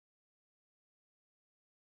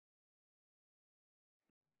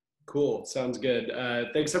Cool. Sounds good.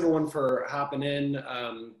 Thanks everyone for hopping in.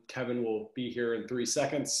 Kevin will be here in 3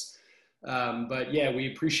 seconds. But yeah,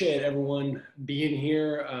 we appreciate everyone being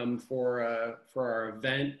here for our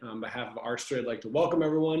event. On behalf of our street, I'd like to welcome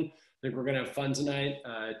everyone. I think we're going to have fun tonight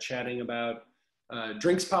chatting about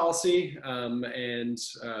drinks policy and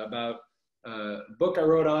about a book I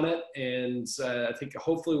wrote on it. And I think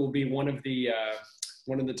hopefully will be one of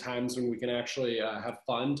the times when we can actually have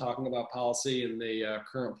fun talking about policy in the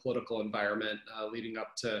current political environment leading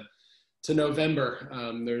up to November.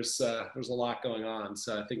 There's a lot going on,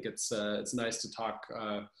 so I think it's nice to talk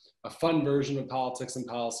a fun version of politics and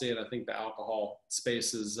policy, and I think the alcohol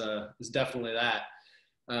space is definitely that.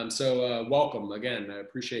 So welcome again. I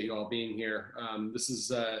appreciate you all being here. This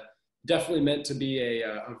is definitely meant to be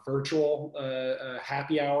a virtual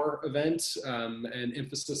happy hour event, and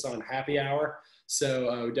emphasis on happy hour. So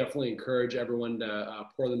I would definitely encourage everyone to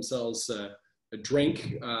pour themselves a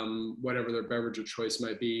drink, whatever their beverage of choice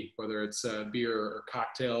might be, whether it's beer or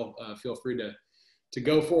cocktail. Feel free to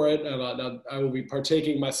go for it. I will be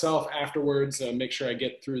partaking myself afterwards. Make sure I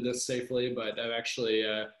get through this safely, but I've actually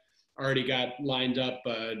already got lined up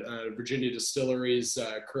Virginia Distillery's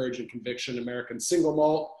Courage and Conviction American Single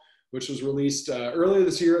Malt, which was released earlier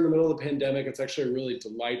this year in the middle of the pandemic. It's actually a really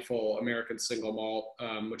delightful American single malt,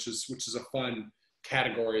 which is a fun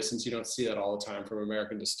category since you don't see that all the time from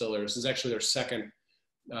American distillers. This is actually their second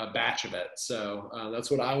batch of it. So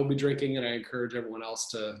that's what I will be drinking, and I encourage everyone else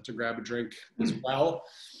to grab a drink as well.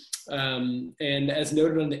 And as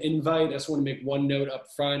noted on the invite, I just want to make one note up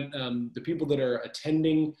front. The people that are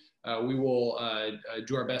attending, we will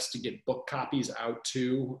do our best to get book copies out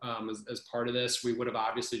too as part of this. We would have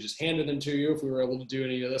obviously just handed them to you if we were able to do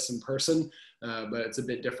any of this in person, but it's a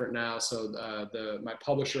bit different now. So my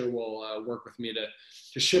publisher will work with me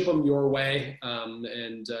to ship them your way,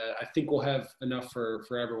 and I think we'll have enough for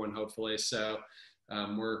everyone, hopefully. So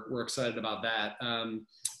we're excited about that.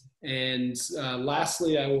 And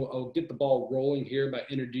lastly, I'll get the ball rolling here by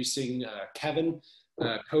introducing Kevin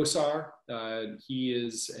Kosar. He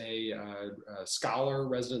is a scholar,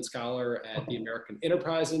 resident scholar at the American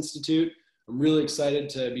Enterprise Institute. I'm really excited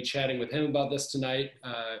to be chatting with him about this tonight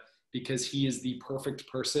because he is the perfect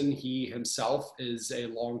person. He himself is a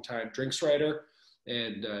longtime drinks writer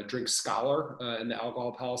and drinks scholar in the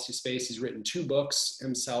alcohol policy space. He's written 2 books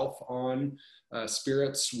himself on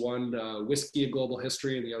spirits, one Whiskey: A Global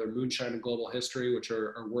History and the other Moonshine: A Global History, which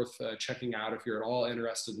are worth checking out if you're at all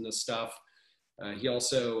interested in this stuff. He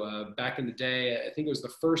also, back in the day, I think it was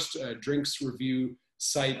the first drinks review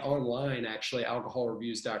site online, actually,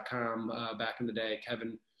 alcoholreviews.com. Back in the day,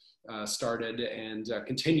 Kevin started and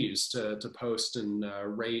continues to post and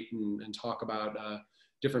rate and talk about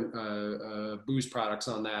different booze products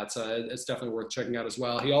on that. So it's definitely worth checking out as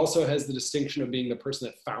well. He also has the distinction of being the person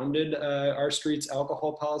that founded our street's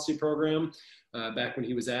alcohol policy program. Back when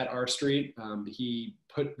he was at our street, he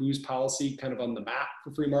put booze policy kind of on the map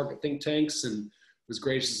for free market think tanks and was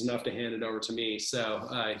gracious enough to hand it over to me.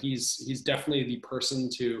 So he's definitely the person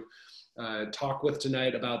to talk with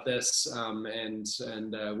tonight about this. And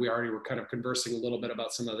we already were kind of conversing a little bit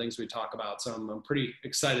about some of the things we talk about. So I'm pretty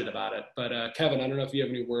excited about it. But Kevin, I don't know if you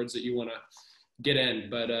have any words that you want to get in,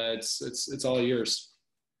 but it's all yours.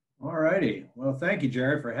 All righty. Well, thank you,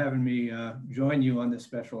 Jarrett, for having me join you on this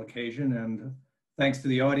special occasion, and thanks to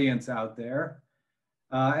the audience out there.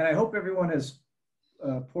 And I hope everyone has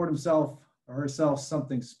poured himself or herself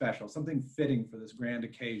something special, something fitting for this grand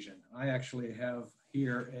occasion. I actually have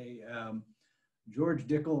here a George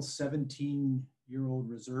Dieterle 17-year-old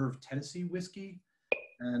reserve Tennessee whiskey.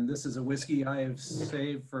 And this is a whiskey I have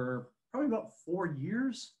saved for probably about 4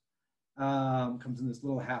 years. Comes in this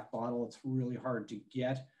little half bottle. It's really hard to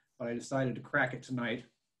get, but I decided to crack it tonight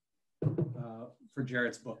for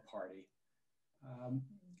Jarrett's book party.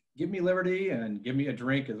 Give Me Liberty and Give Me a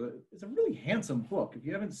Drink is a really handsome book. If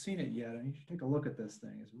you haven't seen it yet, you should take a look at this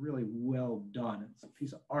thing. It's really well done. It's a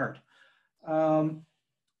piece of art. And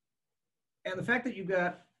the fact that you've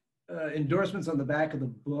got endorsements on the back of the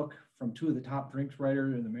book from 2 of the top drinks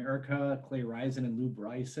writers in America, Clay Risen and Lou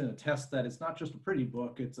Bryson, attest that it's not just a pretty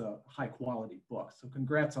book, it's a high quality book. So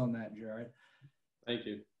congrats on that, Jarrett. Thank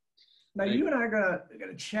you. Now you and I are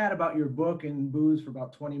gonna chat about your book and booze for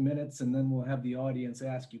about 20 minutes, and then we'll have the audience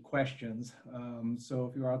ask you questions. So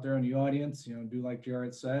if you're out there in the audience, do like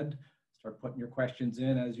Jarrett said, start putting your questions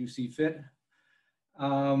in as you see fit,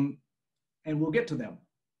 and we'll get to them.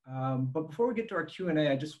 But before we get to our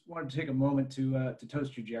Q&A, I just wanted to take a moment to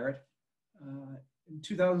toast you, Jarrett. In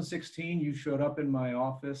 2016, you showed up in my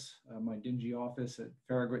office, my dingy office at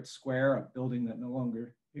Farragut Square, a building that no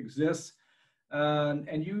longer exists.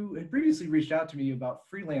 And you had previously reached out to me about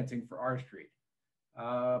freelancing for R Street.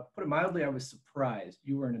 Put it mildly, I was surprised.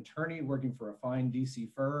 You were an attorney working for a fine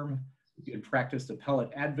DC firm. You had practiced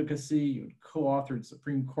appellate advocacy. You had co-authored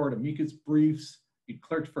Supreme Court amicus briefs. You'd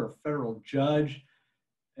clerked for a federal judge.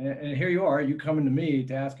 And here you are, you coming to me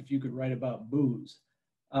to ask if you could write about booze.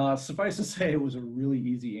 Suffice to say, it was a really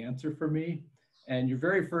easy answer for me. And your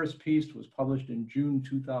very first piece was published in June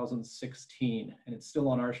 2016, and it's still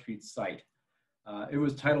on R Street's site. It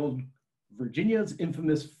was titled, "Virginia's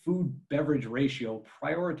Infamous Food Beverage Ratio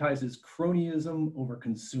Prioritizes Cronyism Over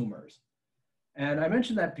Consumers." And I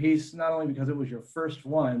mentioned that piece not only because it was your first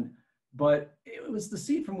one, but it was the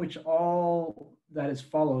seed from which all that has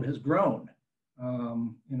followed has grown.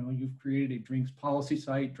 You know, you've created a drinks policy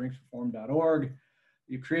site, drinksreform.org.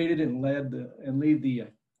 You created and lead the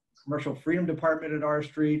commercial freedom department at R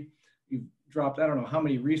Street. You've dropped, I don't know how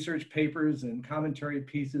many research papers and commentary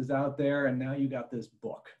pieces out there, and now you got this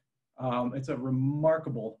book. It's a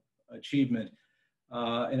remarkable achievement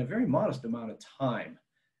in a very modest amount of time.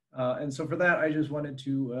 And so for that, I just wanted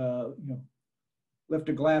to you know, lift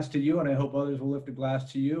a glass to you, and I hope others will lift a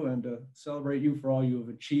glass to you, and celebrate you for all you have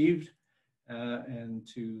achieved, and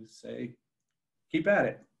to say, keep at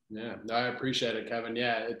it. Yeah, no, I appreciate it, Kevin.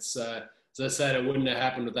 Yeah, it's as I said, it wouldn't have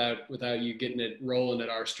happened without you getting it rolling at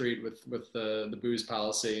R Street with the booze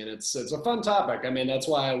policy, and it's a fun topic. I mean, that's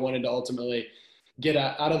why I wanted to ultimately get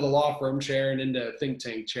out of the law firm chair and into think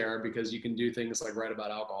tank chair, because you can do things like write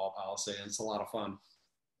about alcohol policy, and it's a lot of fun.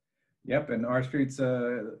 Yep, and R Street's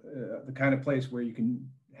the kind of place where you can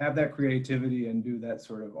have that creativity and do that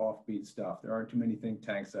sort of offbeat stuff. There aren't too many think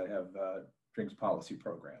tanks that have drinks policy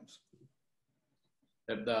programs.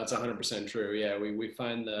 That's 100% true. Yeah, we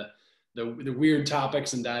find the weird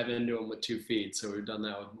topics and dive into them with 2 feet. So we've done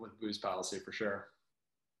that with booze policy for sure.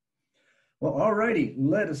 Well, all righty,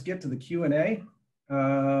 let us get to the Q&A.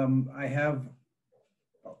 I have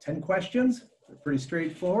about 10 questions. They're pretty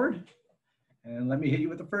straightforward. And let me hit you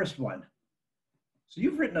with the first one. So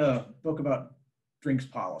you've written a book about drinks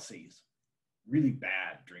policies, really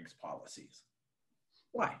bad drinks policies.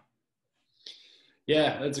 Why?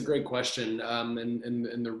 Yeah, that's a great question.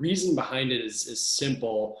 And the reason behind it is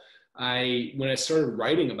simple. When I started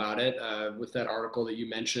writing about it with that article that you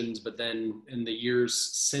mentioned, but then in the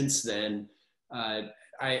years since then, I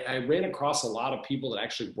ran across a lot of people that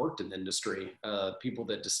actually worked in the industry, people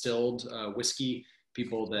that distilled whiskey,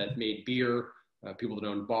 people that made beer, people that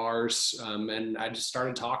owned bars, and I just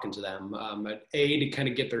started talking to them, A, to kind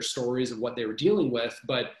of get their stories of what they were dealing with,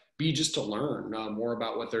 but B, just to learn more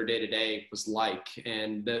about what their day-to-day was like.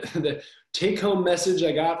 And the take-home message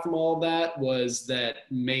I got from all of that was that,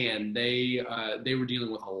 man, they were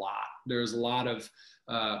dealing with a lot. There's a lot of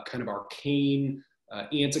kind of arcane,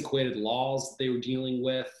 antiquated laws that they were dealing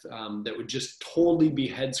with that would just totally be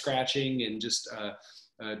head-scratching and just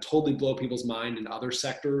totally blow people's mind in other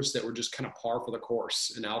sectors that were just kind of par for the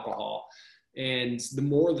course in alcohol. And the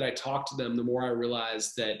more that I talked to them, the more I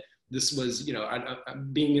realized that this was, you know,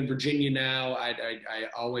 being in Virginia now, I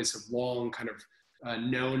always have long kind of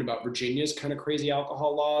known about Virginia's kind of crazy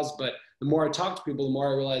alcohol laws. But the more I talked to people, the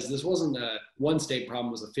more I realized this wasn't a one state problem,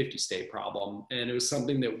 it was a 50 state problem. And it was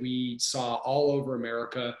something that we saw all over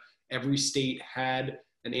America. Every state had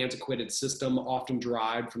an antiquated system, often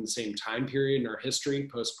derived from the same time period in our history,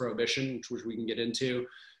 post-prohibition, which we can get into.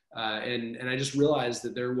 And I just realized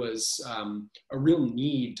that there was a real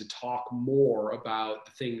need to talk more about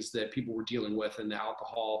the things that people were dealing with in the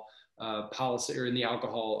alcohol policy, or in the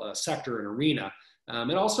alcohol sector and arena.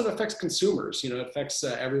 And also it affects consumers. You know, it affects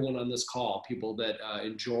everyone on this call, people that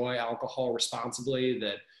enjoy alcohol responsibly,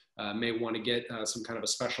 that may want to get some kind of a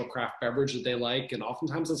special craft beverage that they like. And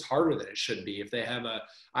oftentimes it's harder than it should be. If they have a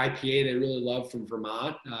IPA they really love from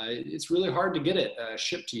Vermont, it's really hard to get it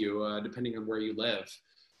shipped to you depending on where you live.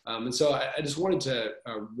 And so I just wanted to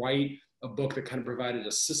write a book that kind of provided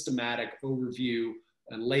a systematic overview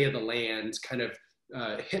and lay of the land, kind of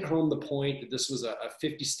hit home the point that this was a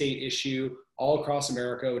 50 state issue all across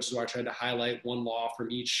America, which is why I tried to highlight one law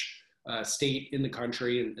from each state in the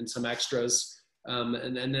country and some extras.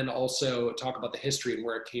 And then also talk about the history and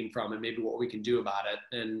where it came from and maybe what we can do about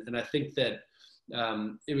it. And I think that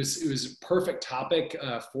it was a perfect topic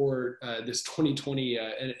for this 2020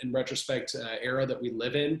 in retrospect era that we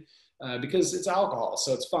live in, because it's alcohol,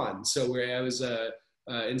 so it's fun. So I was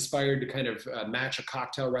inspired to kind of match a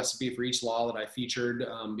cocktail recipe for each law that I featured,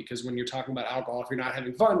 because when you're talking about alcohol, if you're not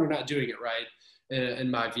having fun, you're not doing it right, in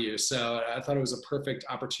my view. So I thought it was a perfect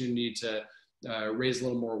opportunity to raise a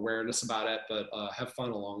little more awareness about it, but have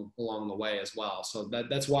fun along the way as well. So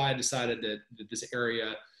that's why I decided that this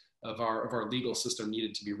area of our legal system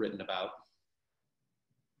needed to be written about.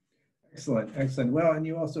 Excellent, excellent. Well, and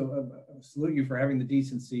you also salute you for having the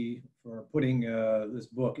decency for putting this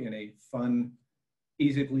book in a fun,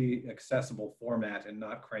 easily accessible format and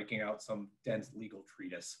not cranking out some dense legal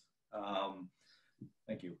treatise.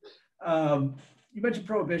 Thank you. You mentioned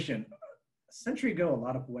prohibition. A century ago, a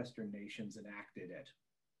lot of Western nations enacted it,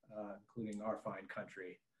 including our fine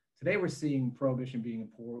country. Today, we're seeing prohibition being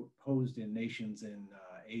imposed in nations in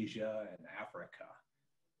Asia and Africa.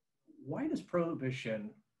 Why does prohibition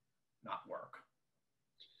not work?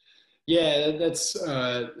 Yeah, that's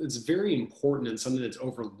it's very important and something that's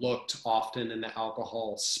overlooked often in the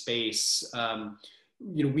alcohol space.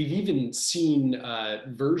 We've even seen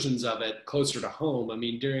versions of it closer to home. I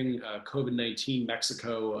mean, during COVID-19,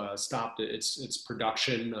 Mexico stopped its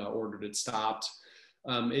production, ordered it stopped.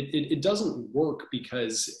 It doesn't work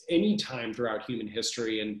because any time throughout human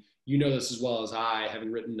history, and you know this as well as I,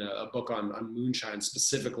 having written a book on moonshine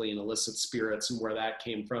specifically and illicit spirits and where that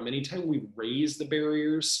came from, anytime we raise the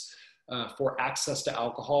barriers for access to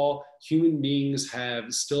alcohol, human beings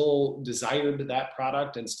have still desired that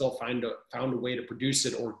product and still found a way to produce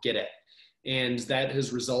it or get it. And that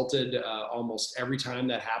has resulted almost every time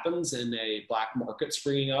that happens in a black market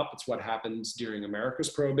springing up. It's what happened during America's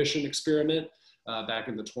prohibition experiment back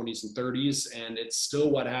in the 20s and 30s. And it's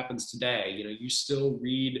still what happens today. You know, you still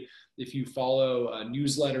read, if you follow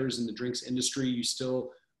newsletters in the drinks industry, you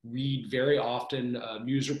still read very often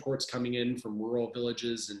news reports coming in from rural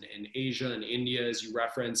villages in Asia and India, as you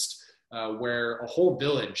referenced, where a whole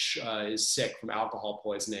village is sick from alcohol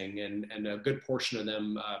poisoning, and a good portion of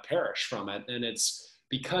them perish from it. And it's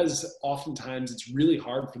because oftentimes it's really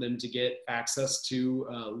hard for them to get access to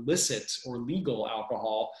licit or legal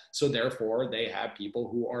alcohol. So therefore, they have people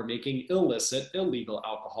who are making illicit, illegal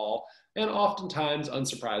alcohol. And oftentimes,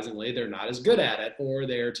 unsurprisingly, they're not as good at it, or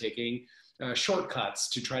they're taking shortcuts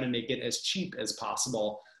to try to make it as cheap as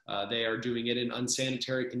possible. They are doing it in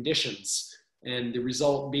unsanitary conditions. And the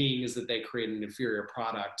result being is that they create an inferior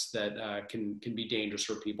product that can be dangerous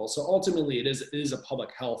for people. So ultimately, it is a public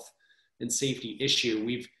health and safety issue.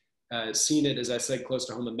 We've seen it, as I said, close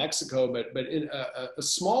to home in Mexico, but in a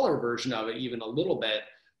smaller version of it, even a little bit,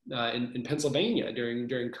 in Pennsylvania during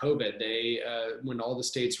COVID. They, when all the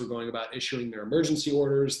states were going about issuing their emergency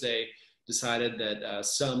orders, they decided that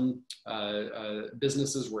some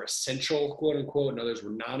businesses were essential, quote unquote, and others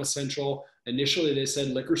were non-essential. Initially, they said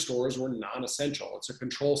liquor stores were non-essential. It's a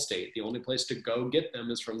control state. The only place to go get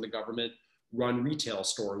them is from the government-run retail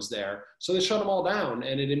stores there. So they shut them all down.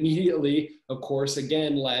 And it immediately, of course,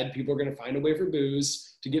 again, led, people are going to find a way for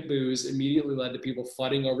booze, to get booze, immediately led to people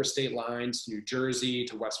flooding over state lines, to New Jersey,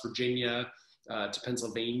 to West Virginia, to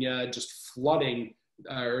Pennsylvania, just flooding,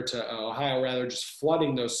 or to Ohio rather, just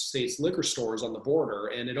flooding those states' liquor stores on the border,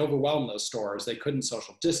 and it overwhelmed those stores. They couldn't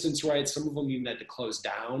social distance right. Some of them even had to close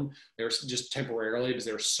down. They were just temporarily because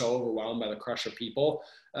they were so overwhelmed by the crush of people.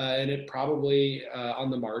 And it probably, on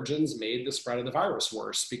the margins, made the spread of the virus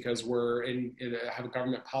worse, because we're have a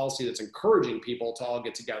government policy that's encouraging people to all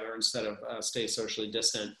get together instead of stay socially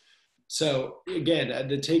distant. So again,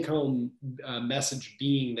 the take-home message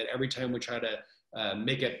being that every time we try to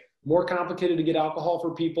make it more complicated to get alcohol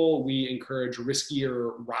for people, we encourage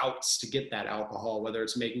riskier routes to get that alcohol, whether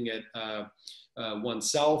it's making it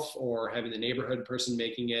oneself, or having the neighborhood person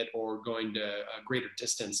making it, or going to a greater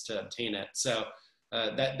distance to obtain it. So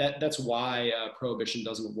that's why prohibition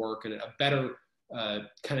doesn't work. And a better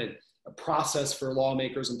kind of a process for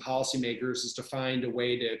lawmakers and policymakers is to find a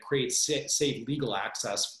way to create safe legal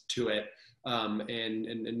access to it,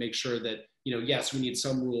 and make sure that, you know, yes, we need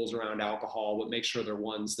some rules around alcohol, but make sure they're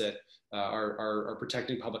ones that are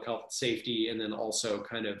protecting public health and safety, and then also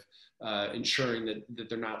kind of ensuring that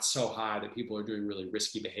they're not so high that people are doing really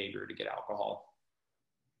risky behavior to get alcohol.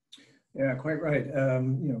 Yeah, quite right.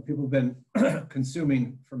 You know, people have been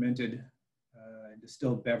consuming fermented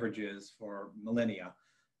distilled beverages for millennia,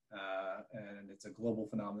 and it's a global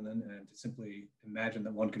phenomenon. And to simply imagine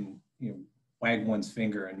that one can, you know, wag one's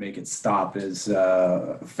finger and make it stop is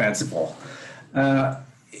fanciful.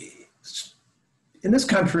 In this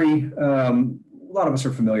country, a lot of us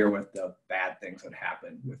are familiar with the bad things that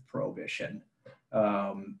happened with prohibition.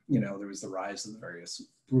 You know, there was the rise of the various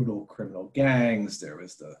brutal criminal gangs. There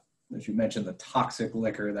was the, as you mentioned, the toxic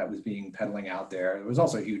liquor that was being peddling out there. There was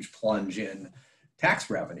also a huge plunge in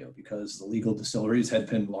tax revenue, because the legal distilleries had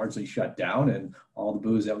been largely shut down, and all the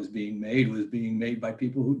booze that was being made by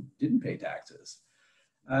people who didn't pay taxes.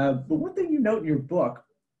 But one thing you note in your book,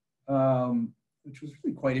 which was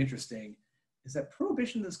really quite interesting, is that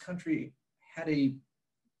prohibition in this country had a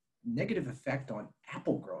negative effect on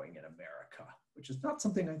apple growing in America, which is not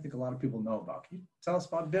something I think a lot of people know about. Can you tell us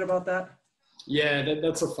a bit about that? Yeah,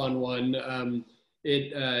 that's a fun one.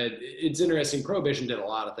 It's interesting. Prohibition did a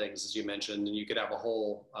lot of things, as you mentioned, and you could have a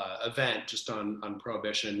whole event just on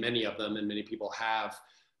prohibition. Many of them, and many people have.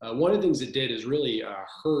 One of the things it did is really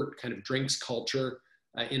hurt kind of drinks culture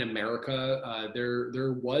in America.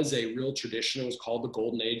 There was a real tradition. It was called the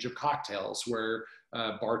Golden Age of cocktails, where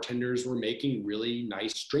bartenders were making really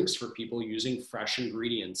nice drinks for people using fresh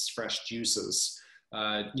ingredients, fresh juices.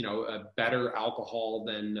 Better alcohol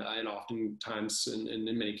than, and oftentimes,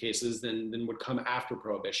 in many cases, than would come after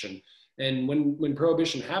Prohibition. And when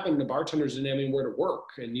Prohibition happened, the bartenders didn't have anywhere to work,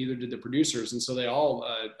 and neither did the producers. And so they all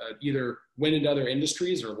either went into other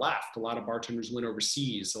industries or left. A lot of bartenders went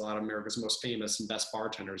overseas. A lot of America's most famous and best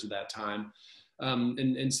bartenders at that time.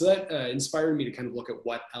 And so that inspired me to kind of look at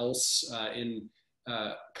what else in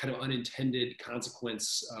kind of unintended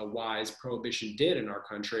consequence wise Prohibition did in our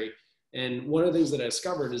country. And one of the things that I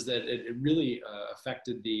discovered is that it really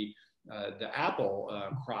affected the apple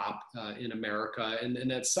crop in America.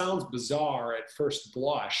 And that sounds bizarre at first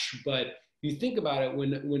blush, but you think about it,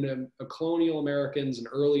 when colonial Americans and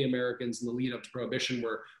early Americans in the lead up to Prohibition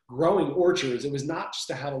were growing orchards, it was not just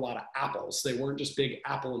to have a lot of apples. They weren't just big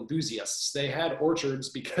apple enthusiasts. They had orchards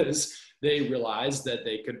because they realized that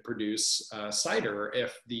they could produce cider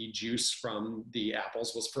if the juice from the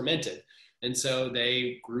apples was fermented. And so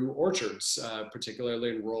they grew orchards, particularly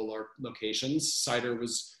in rural locations. Cider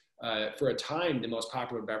was, for a time, the most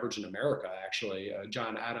popular beverage in America, actually.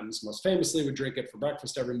 John Adams most famously would drink it for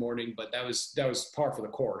breakfast every morning, but that was par for the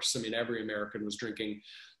course. I mean, every American was drinking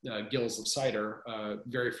gills of cider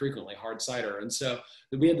very frequently, hard cider. And so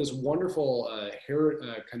we had this wonderful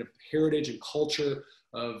kind of heritage and culture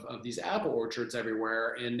of these apple orchards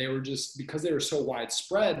everywhere. And they were just, because they were so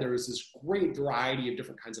widespread, there was this great variety of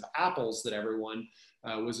different kinds of apples that everyone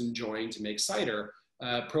was enjoying to make cider.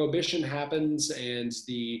 Prohibition happens, and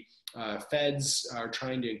the feds are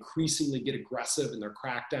trying to increasingly get aggressive in their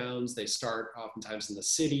crackdowns. They start oftentimes in the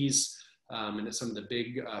cities, and some of the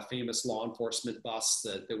big famous law enforcement busts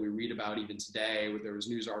that we read about even today, where there was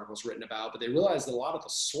news articles written about. But they realized that a lot of the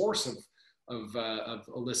source of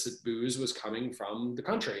illicit booze was coming from the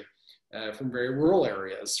country, from very rural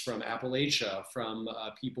areas, from Appalachia, from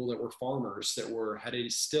people that were farmers that were had a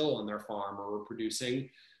still on their farm or were producing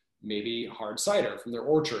maybe hard cider from their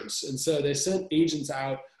orchards. And so they sent agents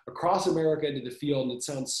out across America into the field, and it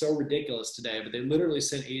sounds so ridiculous today, but they literally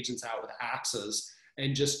sent agents out with axes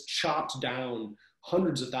and just chopped down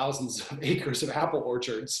hundreds of thousands of acres of apple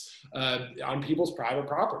orchards on people's private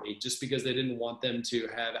property, just because they didn't want them to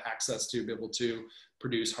have access to be able to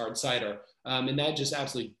produce hard cider. And that just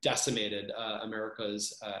absolutely decimated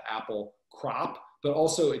America's apple crop, but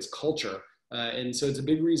also its culture. And so it's a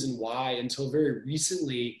big reason why, until very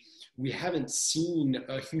recently, we haven't seen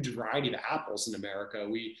a huge variety of apples in America.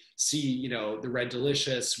 We see, the Red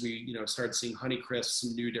Delicious, we, started seeing Honeycrisp,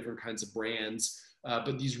 some new different kinds of brands.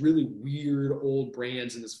 But these really weird old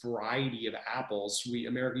brands and this variety of apples,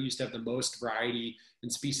 America used to have the most variety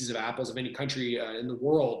and species of apples of any country in the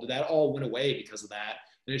world. That all went away because of that.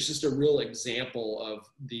 And it's just a real example of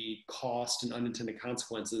the cost and unintended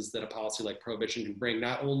consequences that a policy like Prohibition can bring,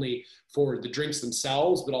 not only for the drinks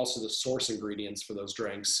themselves, but also the source ingredients for those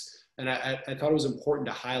drinks. And I thought it was important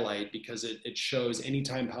to highlight, because it shows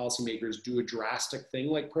anytime policymakers do a drastic thing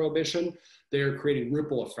like Prohibition, they're creating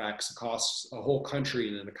ripple effects across a whole country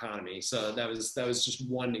and an economy. So that was just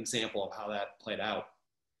one example of how that played out.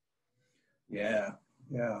 Yeah,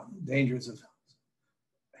 dangers of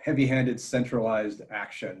heavy-handed centralized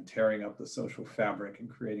action, tearing up the social fabric and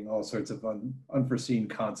creating all sorts of unforeseen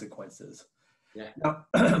consequences. Yeah. Now,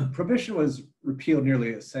 Prohibition was repealed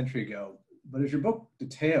nearly a century ago, but as your book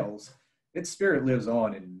details, its spirit lives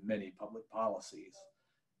on in many public policies.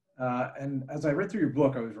 And as I read through your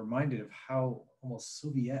book, I was reminded of how almost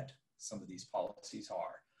Soviet some of these policies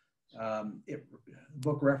are. The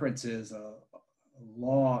book references a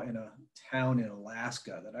law in a town in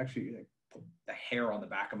Alaska that actually put the hair on the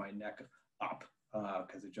back of my neck up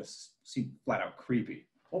because it just seemed flat out creepy.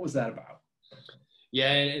 What was that about?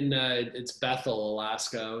 Yeah, and it's Bethel,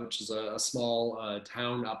 Alaska, which is a small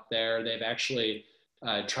town up there. They've actually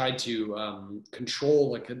tried to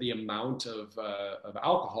control the amount of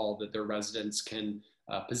alcohol that their residents can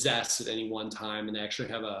possess at any one time, and they actually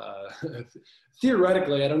have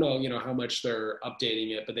theoretically, I don't know, how much they're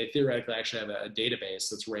updating it, but they theoretically actually have a database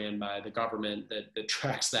that's ran by the government that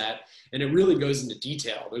tracks that, and it really goes into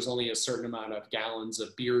detail. There's only a certain amount of gallons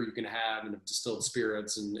of beer you can have, and of distilled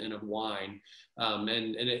spirits, and of wine.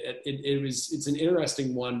 It's an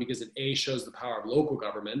interesting one because it shows the power of local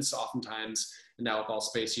governments. Oftentimes in the alcohol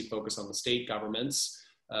space, you focus on the state governments,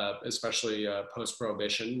 especially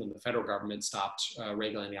post-prohibition, when the federal government stopped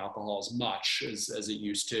regulating alcohol as much as it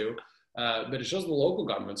used to. But it shows the local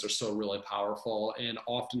governments are still really powerful and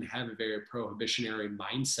often have a very prohibitionary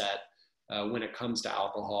mindset when it comes to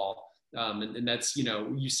alcohol. And that's,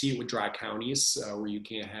 you see it with dry counties where you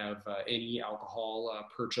can't have any alcohol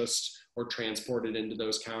purchased or transported into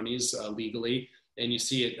those counties legally. And you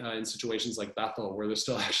see it in situations like Bethel, where they're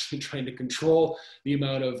still actually trying to control the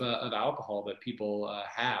amount of alcohol that people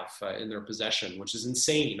have in their possession, which is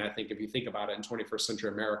insane. I think if you think about it in 21st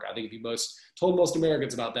century America, I think if you told most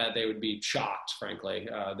Americans about that, they would be shocked, frankly,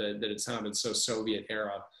 that it sounded so Soviet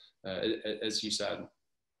era, as you said.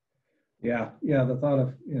 Yeah, the thought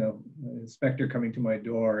of an inspector coming to my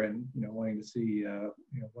door and wanting to see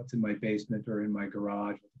what's in my basement or in my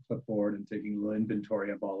garage with a clipboard and taking a little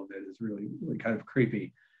inventory of all of it is really kind of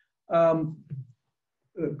creepy.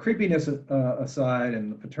 Creepiness aside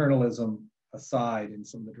and the paternalism aside in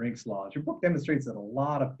some of the drinks laws, your book demonstrates that a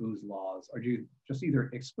lot of booze laws are just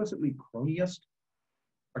either explicitly cronyist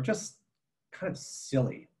or just kind of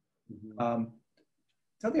silly. Mm-hmm.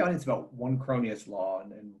 Tell the audience about one cronyist law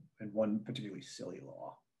and one particularly silly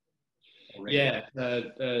law. Yeah,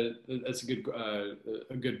 that's a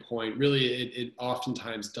good point. Really, it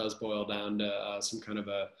oftentimes does boil down to some kind of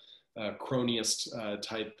a cronyist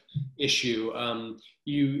type issue. One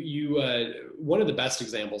of the best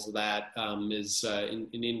examples of that is in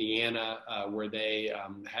Indiana, where they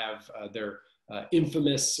have their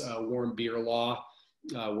infamous warm beer law,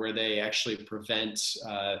 where they actually prevent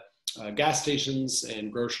gas stations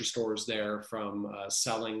and grocery stores there from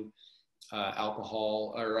selling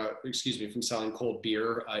alcohol, or from selling cold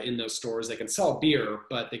beer in those stores. They can sell beer,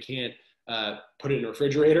 but they can't put it in a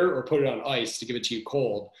refrigerator or put it on ice to give it to you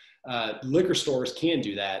cold. Liquor stores can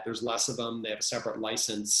do that. There's less of them. They have a separate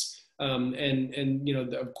license.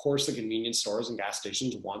 Of course, the convenience stores and gas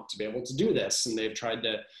stations want to be able to do this, and they've tried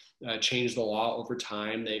to change the law over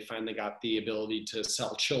time. They finally got the ability to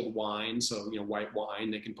sell chilled wine. So, white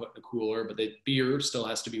wine they can put in a cooler, but the beer still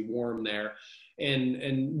has to be warm there.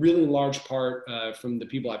 And really in large part from the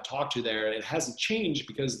people I've talked to there, it hasn't changed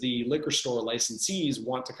because the liquor store licensees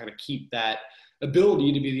want to kind of keep that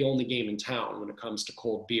ability to be the only game in town when it comes to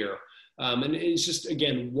cold beer. And it's just,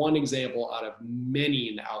 again, one example out of many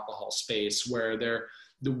in the alcohol space where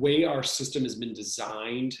the way our system has been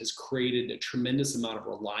designed has created a tremendous amount of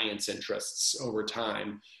reliance interests over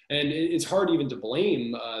time. And it's hard even to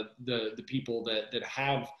blame the people that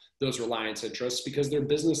have those reliance interests, because their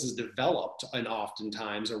business is developed and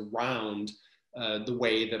oftentimes around the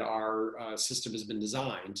way that our system has been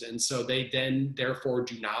designed. And so they then therefore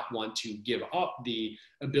do not want to give up the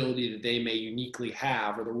ability that they may uniquely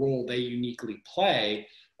have or the role they uniquely play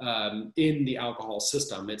in the alcohol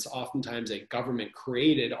system. It's oftentimes a government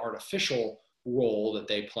created artificial role that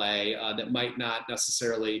they play that might not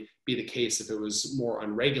necessarily be the case if it was more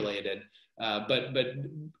unregulated. But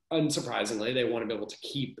unsurprisingly, they want to be able to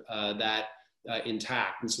keep that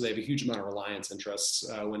intact. And so they have a huge amount of reliance interests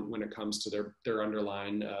when it comes to their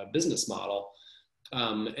underlying business model.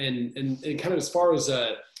 And kind of as far as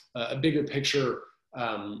a bigger picture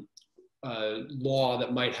law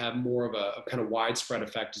that might have more of a kind of widespread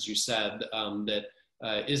effect, as you said, that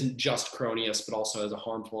isn't just cronyist, but also has a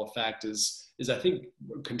harmful effect is I think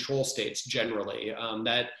control states generally.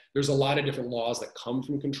 That there's a lot of different laws that come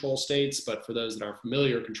from control states, but for those that aren't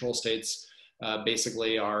familiar, control states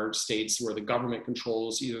basically are states where the government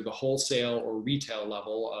controls either the wholesale or retail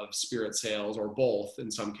level of spirit sales, or both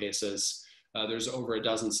in some cases. There's over a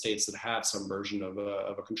dozen states that have some version of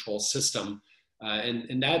a control system.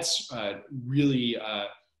 And that's really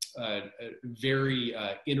a very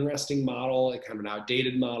interesting model, a kind of an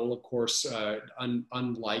outdated model, of course,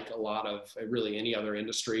 unlike a lot of really any other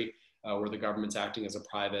industry where the government's acting as a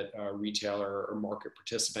private retailer or market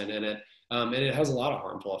participant in it. And it has a lot of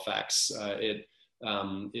harmful effects.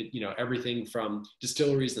 Everything from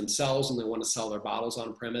distilleries themselves, when they want to sell their bottles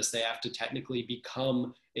on premise, they have to technically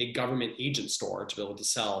become a government agent store to be able to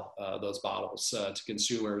sell those bottles to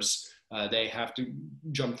consumers. They have to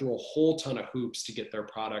jump through a whole ton of hoops to get their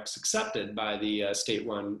products accepted by the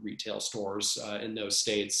state-run retail stores in those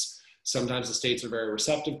states. Sometimes the states are very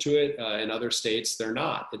receptive to it. In other states, they're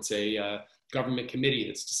not. It's a government committee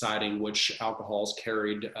that's deciding which alcohol is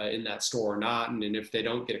carried in that store or not. And if they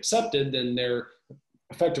don't get accepted, then they're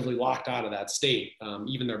effectively locked out of that state,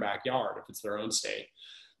 even their backyard, if it's their own state.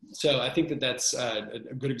 So I think that that's a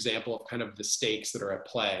good example of kind of the stakes that are at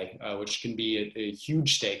play, which can be a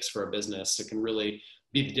huge stakes for a business. It can really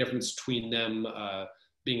be the difference between them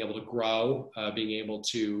being able to grow, being able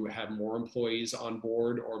to have more employees on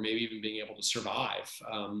board, or maybe even being able to survive.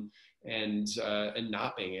 and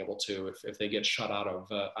not being able to if they get shut out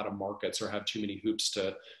of markets or have too many hoops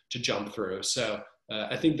to jump through. So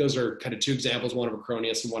I think those are kind of two examples, one of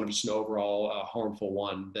Acronius and one of just an overall harmful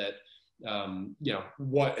one that,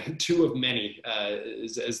 what two of many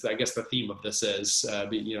is I guess the theme of this is,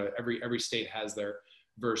 every state has their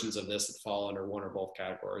versions of this that fall under one or both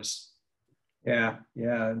categories. Yeah,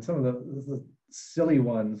 and some of the silly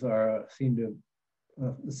ones seem to,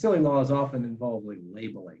 the silly laws often involve like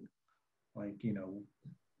labeling, like,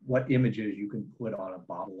 what images you can put on a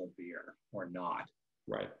bottle of beer or not.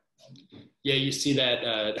 Right. Yeah, you see that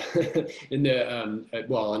in the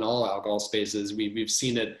in all alcohol spaces. We've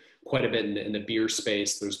seen it quite a bit in the beer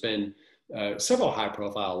space. There's been several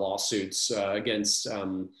high-profile lawsuits against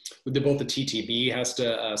both the TTB has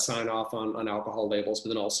to sign off on alcohol labels, but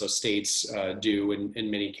then also states do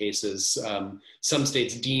in many cases. Some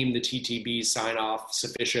states deem the TTB sign off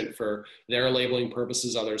sufficient for their labeling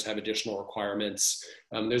purposes. Others have additional requirements.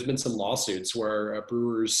 There's been some lawsuits where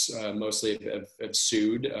brewers mostly have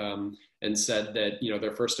sued and said that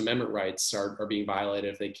their First Amendment rights are being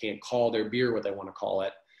violated if they can't call their beer what they want to call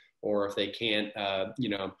it, or if they can't,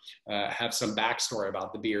 have some backstory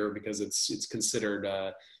about the beer because it's considered,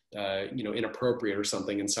 inappropriate or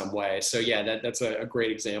something in some way. So yeah, that's a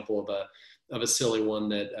great example of a silly one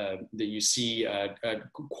that you see a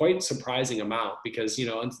quite surprising amount because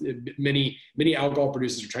many alcohol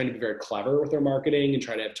producers are trying to be very clever with their marketing and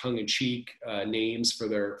try to have tongue-in-cheek names for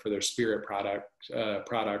their spirit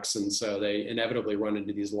products, and so they inevitably run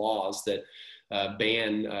into these laws that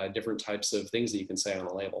ban different types of things that you can say on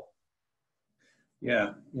a label.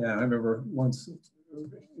 Yeah. I remember once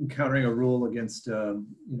encountering a rule against,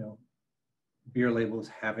 beer labels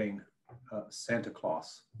having Santa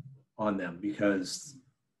Claus on them because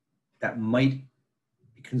that might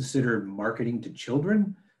be considered marketing to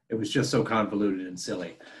children. It was just so convoluted and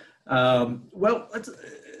silly. Well, let's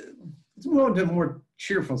move on to a more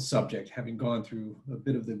cheerful subject, having gone through a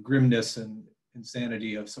bit of the grimness and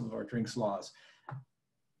insanity of some of our drinks laws.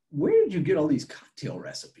 Where did you get all these cocktail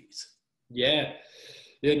recipes? Yeah,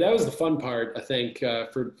 that was the fun part, I think,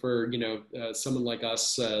 for someone like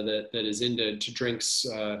us that is into drinks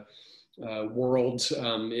world.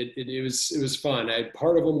 It was fun.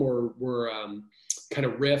 Part of them were kind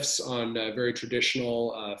of riffs on very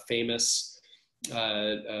traditional, famous,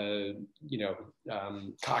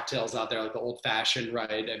 cocktails out there, like the old fashioned,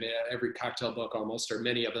 right? I mean, every cocktail book almost, or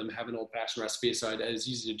many of them, have an old fashioned recipe. So it was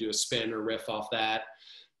easy to do a spin or riff off that.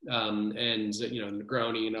 And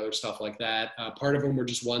Negroni and other stuff like that. Part of them were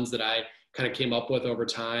just ones that I kind of came up with over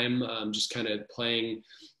time, just kind of playing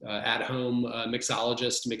at home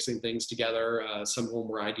mixologist, mixing things together. Some of them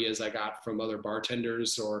were ideas I got from other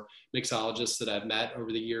bartenders or mixologists that I've met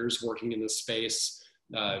over the years working in this space.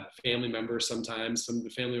 Family members sometimes. Some of the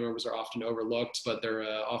family members are often overlooked, but they're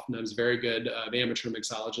oftentimes very good amateur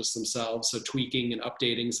mixologists themselves. So tweaking and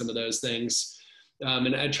updating some of those things.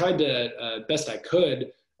 And I tried to, best I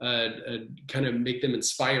could, kind of make them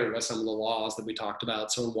inspired by some of the laws that we talked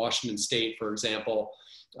about. So in Washington State, for example,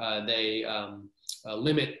 they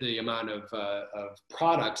limit the amount of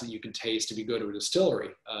products that you can taste if you go to a distillery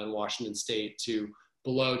in Washington State to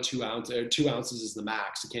below 2 ounces. 2 ounces is the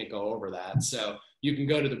max. You can't go over that. So you can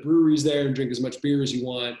go to the breweries there and drink as much beer as you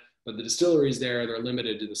want, but the distilleries there, they're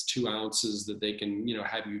limited to this 2 ounces that they can,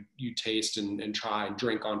 have you taste and try and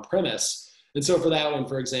drink on premise. And so for that one,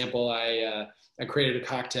 for example, I created a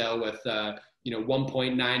cocktail with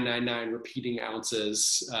 1.999 repeating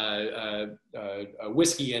ounces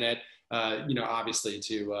whiskey in it, obviously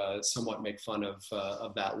to somewhat make fun of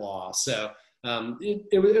that law. So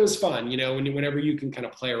it was fun, whenever you can kind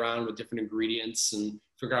of play around with different ingredients and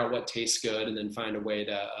figure out what tastes good and then find a way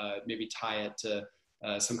to maybe tie it to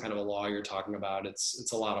some kind of a law you're talking about.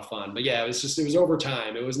 It's a lot of fun. But yeah, it was over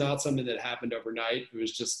time. It was not something that happened overnight. It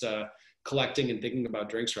was just collecting and thinking about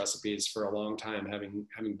drinks recipes for a long time, having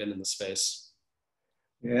been in the space.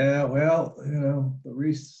 Yeah, well,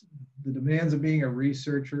 the demands of being a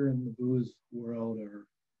researcher in the booze world are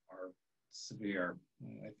severe.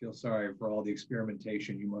 I feel sorry for all the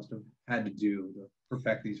experimentation you must have had to do to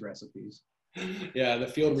perfect these recipes. Yeah, the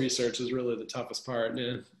field research is really the toughest part.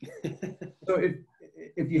 Yeah. So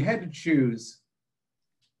if you had to choose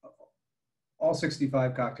all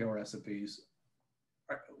 65 cocktail recipes,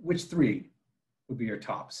 which 3 would be your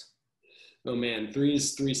tops? Oh man,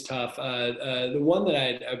 three's tough. The one that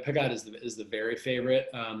I pick out is the very favorite,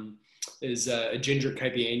 is a ginger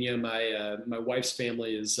caipirinha. My wife's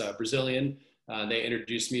family is Brazilian. They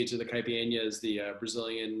introduced me to the caipirinha as the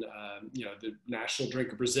Brazilian, the national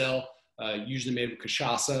drink of Brazil. Usually made with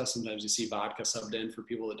cachaça. Sometimes you see vodka subbed in for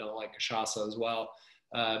people that don't like cachaça as well.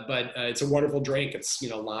 but it's a wonderful drink. It's,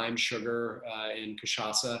 lime, sugar, and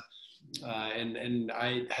cachaça. And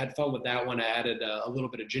I had fun with that one. I added a little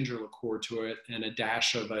bit of ginger liqueur to it and a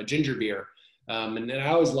dash of ginger beer. And I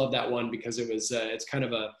always love that one because it's kind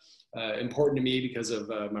of important to me because of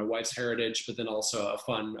my wife's heritage, but then also a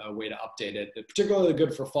fun way to update it. It's particularly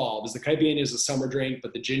good for fall because the caipirinha is a summer drink,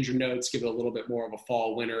 but the ginger notes give it a little bit more of a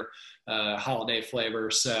fall, winter, holiday flavor.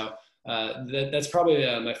 So that's probably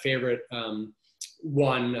my favorite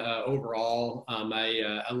one overall.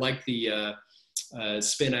 I like the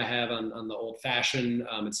spin I have on the old fashioned.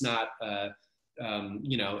 It's not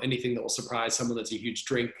anything that will surprise someone that's a huge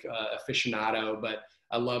drink aficionado, but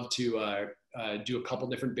I love to do a couple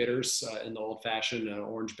different bitters in the old fashioned,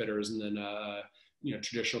 orange bitters, and then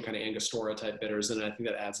traditional kind of Angostura type bitters, and I think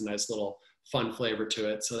that adds a nice little fun flavor to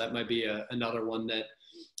it. So that might be another one that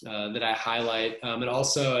I highlight. And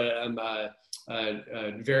also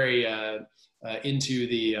I'm very into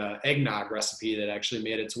the eggnog recipe that actually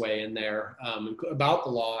made its way in there, about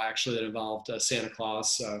the law actually that involved Santa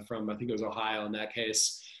Claus from, I think it was Ohio in that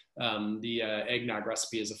case. The eggnog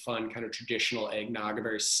recipe is a fun kind of traditional eggnog, a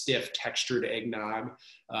very stiff textured eggnog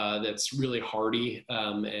that's really hearty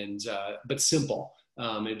but simple.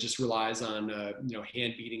 It just relies on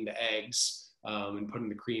hand beating the eggs and putting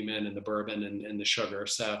the cream in and the bourbon and the sugar.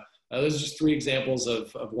 So those are just three examples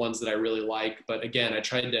of ones that I really like. But again, I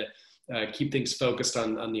tried to keep things focused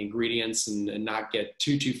on the ingredients and not get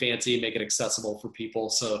too fancy, make it accessible for people.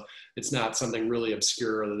 So it's not something really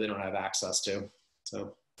obscure that they don't have access to.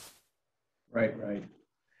 So. Right.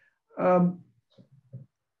 Your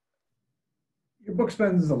book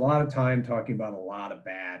spends a lot of time talking about a lot of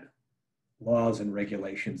bad laws and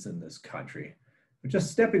regulations in this country. But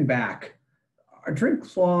just stepping back, are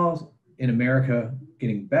drink laws in America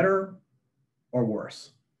getting better or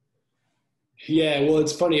worse? Yeah, well,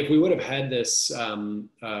 it's funny. If we would have had this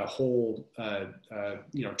whole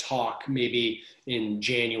talk maybe in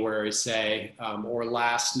January, say, or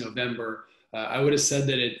last November, I would have said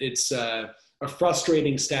that it's a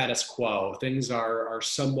frustrating status quo. Things are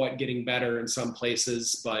somewhat getting better in some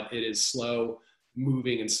places, but it is slow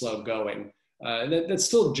moving and slow going. That's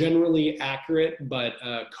still generally accurate, but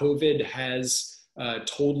COVID has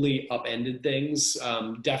totally upended things,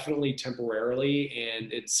 definitely temporarily,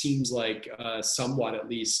 and it seems like somewhat at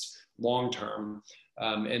least long-term.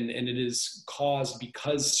 And it is caused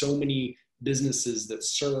because so many businesses that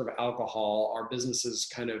serve alcohol are businesses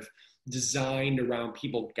kind of designed around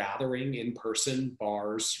people gathering in person,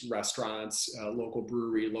 bars, restaurants, local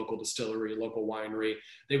brewery, local distillery, local winery.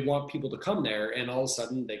 They want people to come there, and all of a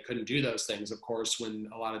sudden they couldn't do those things, of course, when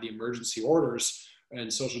a lot of the emergency orders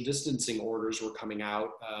and social distancing orders were coming out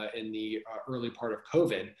in the early part of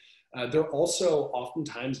COVID. They're also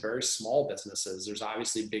oftentimes very small businesses. There's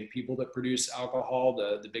obviously big people that produce alcohol,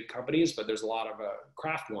 the big companies, but there's a lot of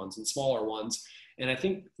craft ones and smaller ones. And I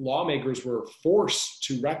think lawmakers were forced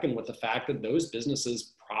to reckon with the fact that those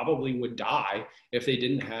businesses probably would die if they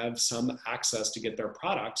didn't have some access to get their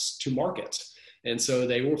products to market. And so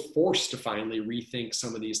they were forced to finally rethink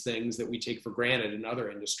some of these things that we take for granted in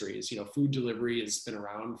other industries. Food delivery has been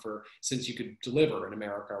around since you could deliver in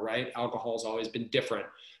America, right? Alcohol's always been different.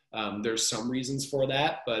 There's some reasons for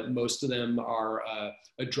that, but most of them are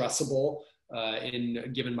addressable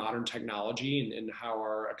given modern technology and how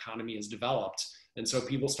our economy has developed. And so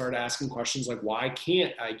people start asking questions like, why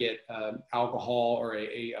can't I get alcohol or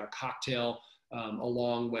a cocktail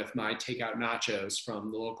along with my takeout nachos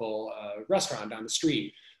from the local restaurant down the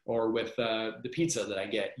street, or with the pizza that I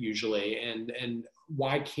get usually? And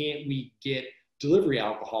why can't we get delivery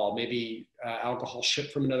alcohol, maybe alcohol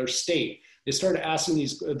shipped from another state? They started asking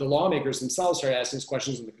the lawmakers themselves started asking these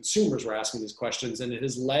questions, and the consumers were asking these questions. And it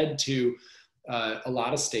has led to a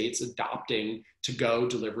lot of states adopting to-go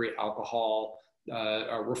delivery alcohol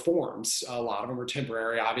reforms. A lot of them are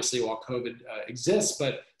temporary, obviously, while COVID exists,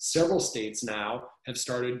 but several states now have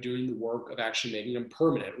started doing the work of actually making them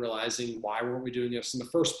permanent, realizing, why weren't we doing this in the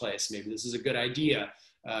first place? Maybe this is a good idea.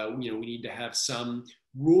 We need to have some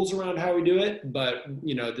rules around how we do it, but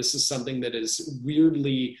this is something that is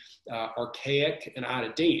weirdly archaic and out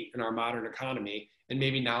of date in our modern economy. And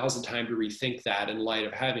maybe now is the time to rethink that in light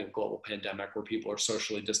of having a global pandemic where people are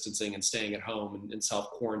socially distancing and staying at home and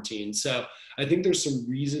self-quarantine. So I think there's some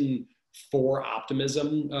reason for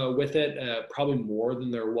optimism with it, probably more than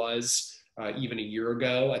there was even a year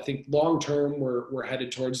ago. I think long-term, we're headed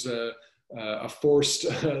towards a forced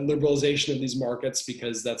liberalization of these markets,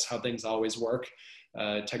 because that's how things always work.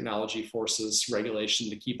 technology forces regulation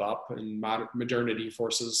to keep up, and modernity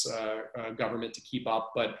forces government to keep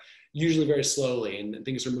up, but usually very slowly. And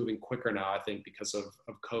things are moving quicker now, I think, because of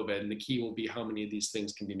COVID. And the key will be how many of these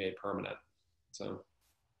things can be made permanent. So.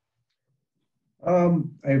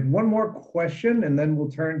 I have one more question, and then we'll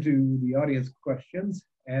turn to the audience questions.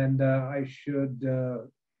 And I should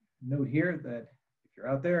note here that if you're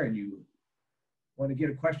out there and you want to get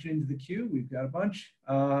a question into the queue, we've got a bunch.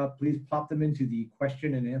 Please pop them into the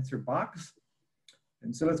question and answer box.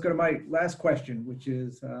 And so let's go to my last question, which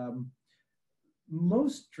is,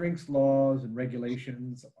 most drinks laws and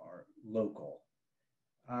regulations are local.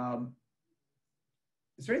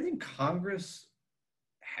 Is there anything Congress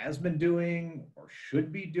has been doing or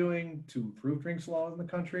should be doing to improve drinks laws in the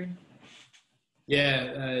country?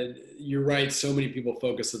 Yeah, you're right. So many people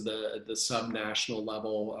focus at the sub-national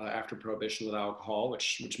level after prohibition with alcohol,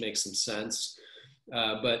 which makes some sense.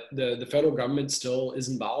 But the federal government still is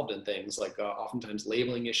involved in things like oftentimes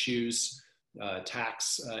labeling issues,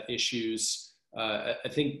 tax issues. I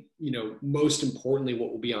think, most importantly,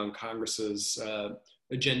 what will be on Congress's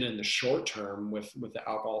agenda in the short term with the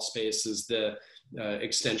alcohol space is the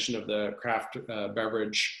extension of the craft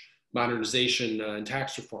beverage Modernization and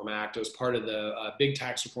Tax Reform Act as part of the big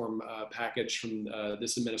tax reform package from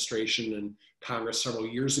this administration and Congress several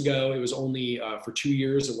years ago. It was only for 2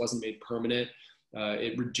 years. It wasn't made permanent.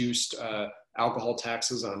 It reduced alcohol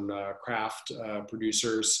taxes on craft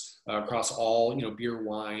producers across all, beer,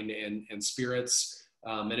 wine, and spirits.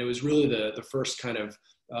 And it was really the first kind of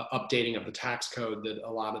updating of the tax code that a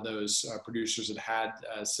lot of those producers had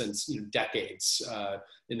since decades.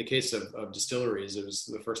 In the case of distilleries, it was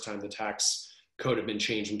the first time the tax code had been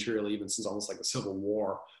changed materially, even since almost like the Civil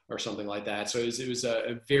War or something like that. So it was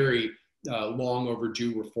a very long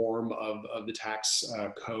overdue reform of the tax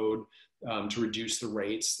code to reduce the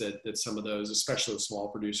rates that some of those, especially the small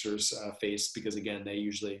producers, face, because again, they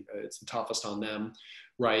usually, it's the toughest on them.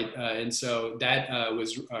 Right. And so that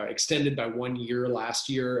was extended by 1 year last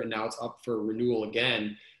year, and now it's up for renewal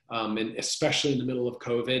again. And especially in the middle of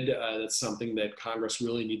COVID, that's something that Congress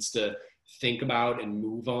really needs to think about and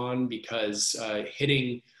move on, because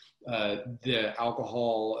hitting the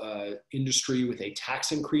alcohol industry with a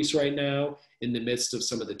tax increase right now in the midst of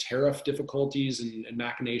some of the tariff difficulties and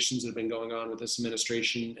machinations that have been going on with this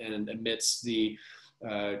administration, and amidst the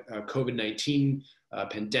COVID-19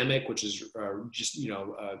 pandemic, which is just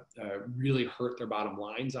really hurt their bottom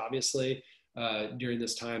lines. Obviously, during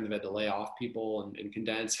this time, they've had to lay off people and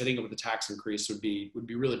condense. Hitting it with a tax increase would be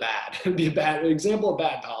really bad. It'd be an example of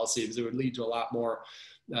bad policy, because it would lead to a lot more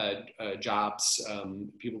jobs,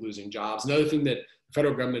 people losing jobs. Another thing that the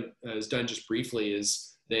federal government has done just briefly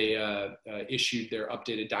is they issued their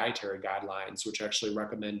updated dietary guidelines, which actually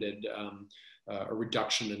recommended a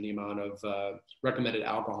reduction in the amount of recommended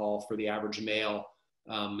alcohol for the average male.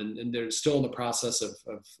 And they're still in the process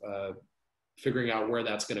of figuring out where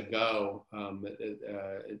that's going to go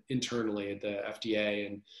internally at the FDA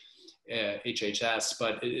and HHS.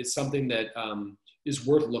 But it's something that is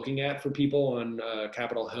worth looking at for people on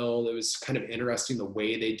Capitol Hill. It was kind of interesting the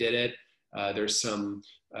way they did it. There's some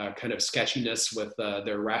kind of sketchiness with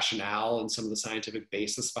their rationale and some of the scientific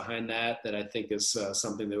basis behind that I think is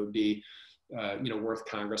something that would be worth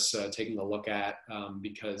Congress taking a look at,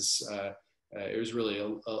 because it was really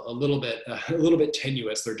a little bit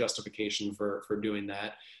tenuous, their justification for doing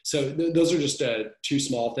that. So those are just two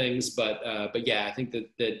small things, but yeah, I think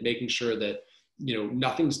that making sure that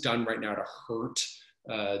nothing's done right now to hurt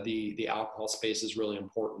the alcohol space is really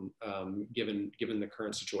important, given the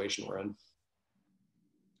current situation we're in.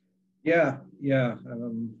 Yeah.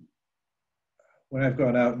 When I've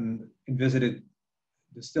gone out and visited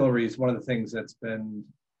distilleries, one of the things that's been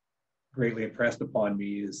greatly impressed upon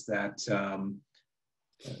me is that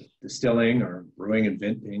distilling or brewing and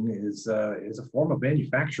venting is a form of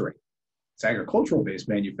manufacturing. It's agricultural-based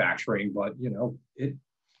manufacturing, but you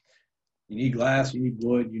need glass, you need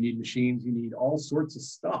wood, you need machines, you need all sorts of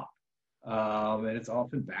stuff, and it's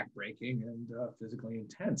often backbreaking and physically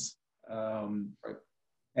intense. Right.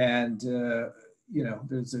 And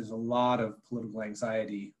there's a lot of political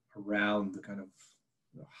anxiety around the kind of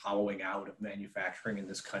hollowing out of manufacturing in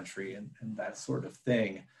this country and that sort of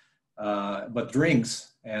thing. But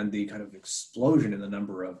drinks and the kind of explosion in the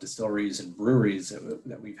number of distilleries and breweries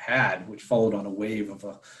that we've had, which followed on a wave of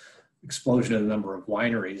a explosion in the number of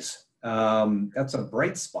wineries, that's a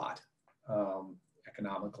bright spot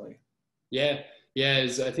economically. Yeah. I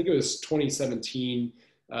think it was 2017,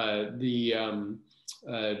 the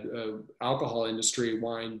alcohol industry,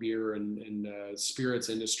 wine, beer, and spirits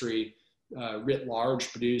industry writ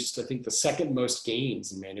large produced, I think, the second most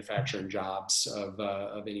gains in manufacturing jobs of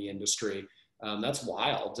any industry. That's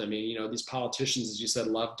wild. I mean, these politicians, as you said,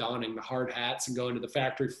 love donning the hard hats and going to the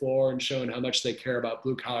factory floor and showing how much they care about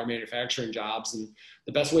blue collar manufacturing jobs. And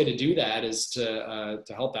the best way to do that is to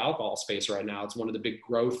help the alcohol space right now. It's one of the big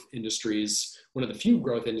growth industries, one of the few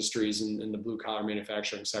growth industries in the blue collar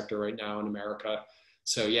manufacturing sector right now in America.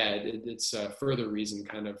 So yeah, it's a further reason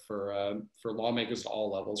kind of for lawmakers at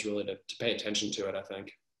all levels really to pay attention to it, I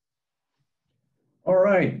think. All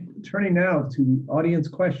right, turning now to the audience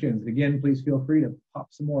questions. Again, please feel free to pop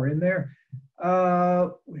some more in there. We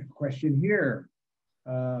have a question here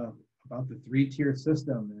about the three-tier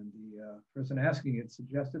system, and the person asking it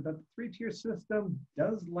suggested that the three-tier system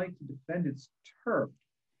does like to defend its turf,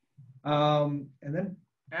 and then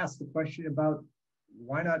asked the question about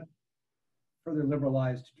why not further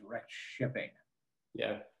liberalize to direct shipping.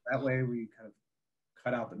 Yeah. That way we kind of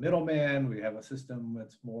cut out the middleman. We have a system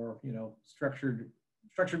that's more, structured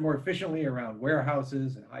more efficiently around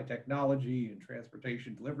warehouses and high technology and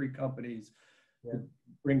transportation delivery companies to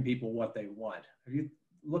bring people what they want. Have you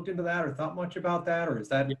looked into that or thought much about that, or is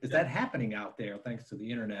that happening out there thanks to the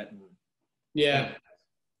internet? Yeah.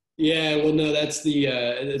 Well, no, that's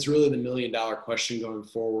it's really the $1 million question going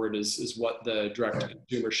forward is what the direct to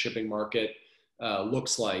consumer shipping market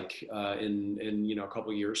looks like in a couple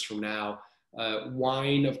of years from now.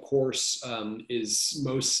 Wine, of course, is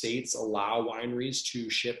most states allow wineries to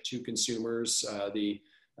ship to consumers. The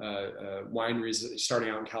wineries starting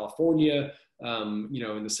out in California, in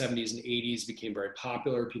the 70s and 80s became very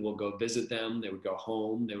popular. People would go visit them. They would go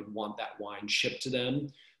home. They would want that wine shipped to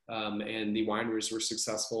them. And the wineries were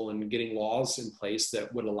successful in getting laws in place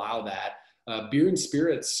that would allow that. Beer and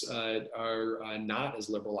spirits are not as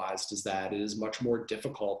liberalized as that. It is much more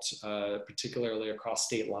difficult, particularly across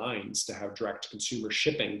state lines, to have direct consumer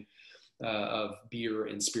shipping of beer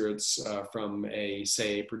and spirits from a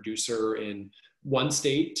producer in one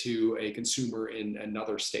state to a consumer in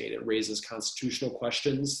another state. It raises constitutional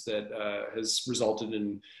questions that has resulted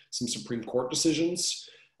in some Supreme Court decisions,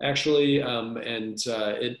 actually, and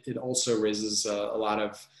it also raises a lot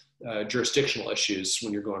of jurisdictional issues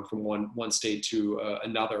when you're going from one state to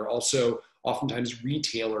another. Also, oftentimes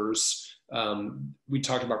retailers, we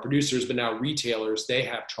talked about producers, but now retailers, they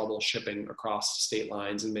have trouble shipping across state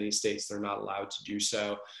lines. In many states, they're not allowed to do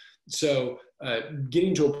so. So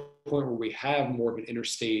getting to a point where we have more of an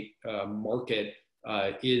interstate market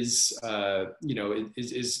is not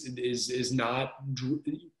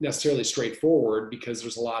necessarily straightforward, because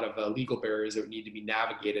there's a lot of legal barriers that need to be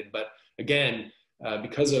navigated. But again,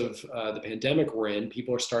 because of the pandemic we're in,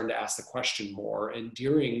 people are starting to ask the question more. And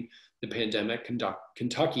during the pandemic,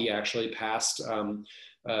 Kentucky actually passed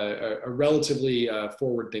a relatively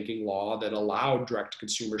forward-thinking law that allowed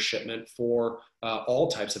direct-to-consumer shipment for all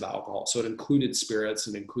types of alcohol. So it included spirits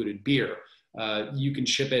and included beer. You can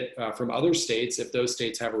ship it from other states if those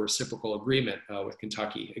states have a reciprocal agreement with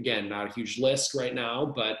Kentucky. Again, not a huge list right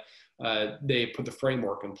now, but they put the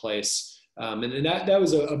framework in place. And that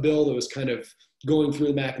was a bill that was kind of going through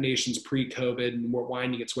the machinations pre-COVID and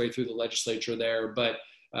winding its way through the legislature there. But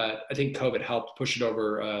I think COVID helped push it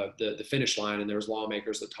over the finish line, and there was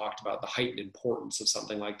lawmakers that talked about the heightened importance of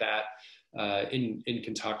something like that in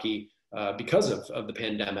Kentucky because of the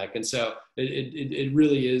pandemic. And so it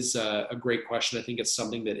really is a great question. I think it's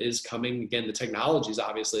something that is coming. Again, the technology is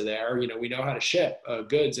obviously there. We know how to ship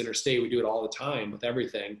goods interstate. We do it all the time with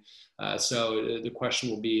everything. So the question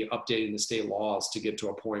will be updating the state laws to get to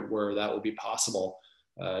a point where that will be possible,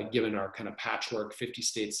 given our kind of patchwork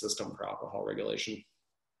 50-state system for alcohol regulation.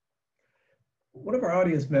 One of our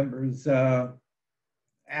audience members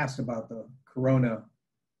asked about the Corona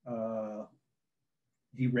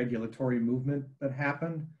deregulatory movement that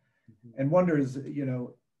happened, and wonders,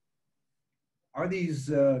 are these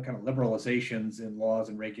kind of liberalizations in laws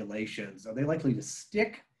and regulations, are they likely to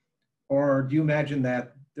stick, or do you imagine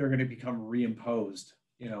that they're going to become reimposed,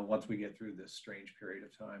 once we get through this strange period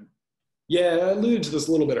of time? Yeah, I alluded to this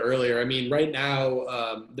a little bit earlier. I mean, right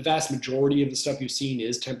now, the vast majority of the stuff you've seen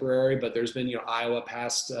is temporary, but there's been, Iowa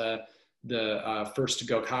passed the first to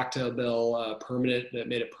go cocktail bill permanent, that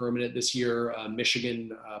made it permanent this year.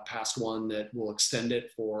 Michigan passed one that will extend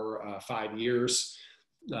it for 5 years.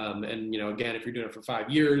 And, again, if you're doing it for 5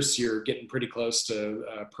 years, you're getting pretty close to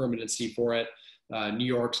permanency for it. New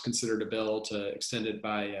York's considered a bill to extend it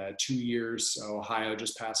by 2 years. Ohio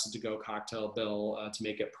just passed a to-go cocktail bill to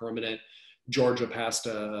make it permanent. Georgia passed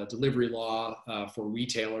a delivery law for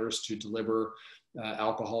retailers to deliver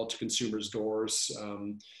alcohol to consumers' doors.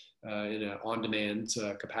 in an on-demand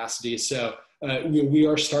capacity. So we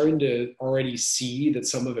are starting to already see that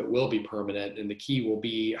some of it will be permanent, and the key will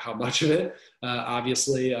be how much of it.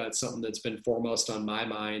 Obviously, it's something that's been foremost on my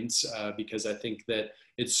mind because I think that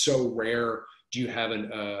it's so rare. Do you have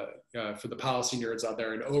for the policy nerds out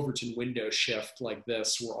there, an Overton window shift like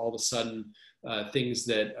this, where all of a sudden things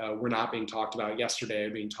that were not being talked about yesterday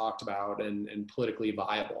are being talked about and politically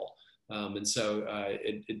viable? And so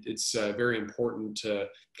it's very important to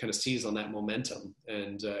kind of seize on that momentum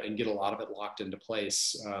and get a lot of it locked into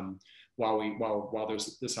place while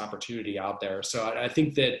there's this opportunity out there. So I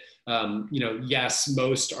think that yes,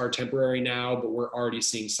 most are temporary now, but we're already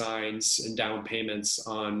seeing signs and down payments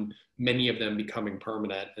on many of them becoming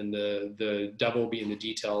permanent, and the devil will be in the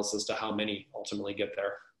details as to how many ultimately get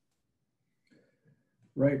there.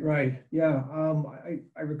 Right. Yeah,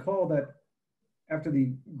 I recall that after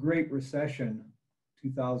the Great Recession,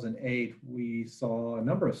 2008, we saw a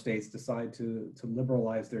number of states decide to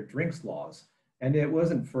liberalize their drinks laws. And it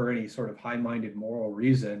wasn't for any sort of high-minded moral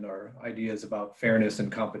reason or ideas about fairness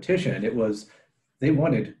and competition. It was, they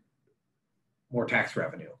wanted more tax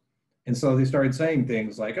revenue. And so they started saying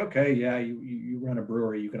things like, okay, yeah, you run a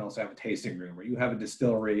brewery, you can also have a tasting room, or you have a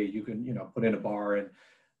distillery, you can put in a bar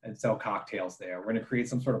and sell cocktails there. We're going to create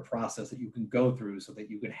some sort of process that you can go through so that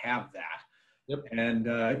you can have that. Yep. And,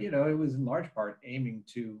 it was in large part aiming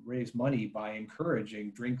to raise money by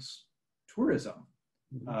encouraging drinks tourism.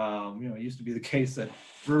 Mm-hmm. It used to be the case that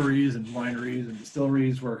breweries and wineries and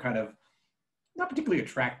distilleries were kind of not particularly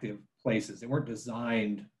attractive places. They weren't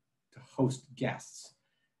designed to host guests.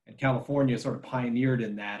 And California sort of pioneered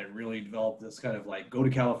in that and really developed this kind of like go to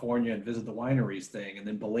California and visit the wineries thing. And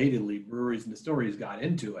then belatedly, breweries and distilleries got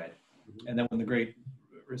into it. Mm-hmm. And then when the Great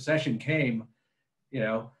Recession came,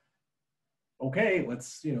 okay,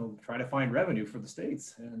 let's try to find revenue for the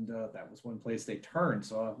states, and that was one place they turned.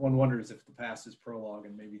 So one wonders if the past is prologue,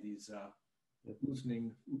 and maybe these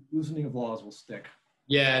loosening of laws will stick.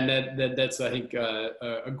 Yeah, and that's I think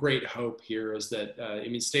a great hope here is that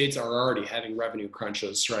states are already having revenue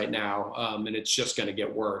crunches right now, and it's just going to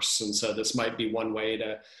get worse. And so this might be one way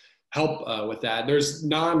to help with that. There's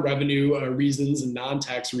non-revenue reasons and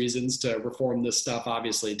non-tax reasons to reform this stuff,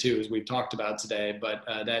 obviously too, as we've talked about today, but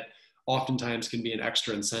that oftentimes can be an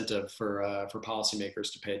extra incentive for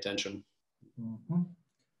policymakers to pay attention. Mm-hmm.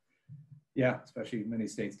 Yeah, especially many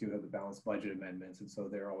states do have the balanced budget amendments, and so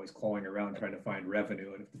they're always clawing around trying to find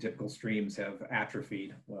revenue. And if the typical streams have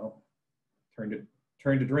atrophied, well, turn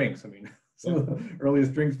to drinks. I mean, some of the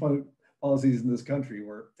earliest drinks policies in this country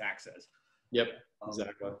were taxes. Yep,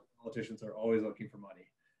 exactly. Politicians are always looking for money.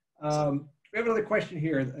 We have another question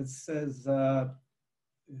here that says,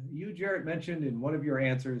 you, Jarrett, mentioned in one of your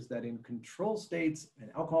answers that in control states, an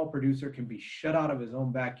alcohol producer can be shut out of his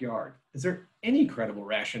own backyard. Is there any credible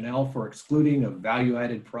rationale for excluding a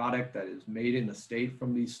value-added product that is made in the state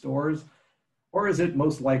from these stores? Or is it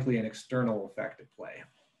most likely an external effect at play?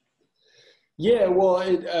 Yeah, well,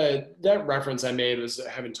 that reference I made was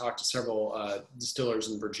having talked to several distillers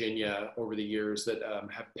in Virginia over the years that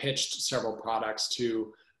have pitched several products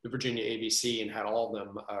to the Virginia ABC and had all of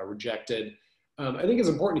them rejected. I think it's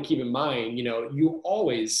important to keep in mind, you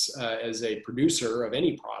always, as a producer of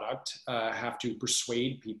any product, have to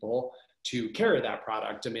persuade people to carry that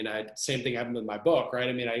product. I mean, same thing happened with my book, right?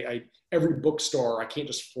 I mean, every bookstore, I can't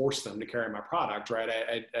just force them to carry my product, right?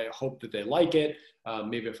 I hope that they like it.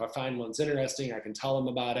 Maybe if I find one's interesting, I can tell them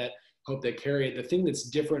about it, hope they carry it. The thing that's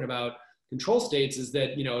different about control states is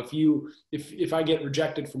that, if I get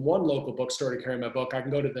rejected from one local bookstore to carry my book, I can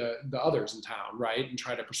go to the others in town, right, and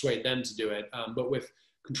try to persuade them to do it. But with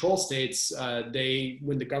control states,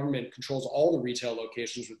 when the government controls all the retail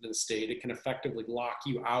locations within the state, it can effectively lock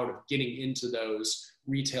you out of getting into those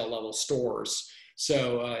retail level stores.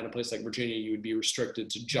 So in a place like Virginia, you would be restricted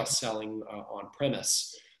to just selling on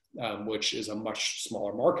premise. Which is a much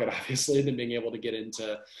smaller market, obviously, than being able to get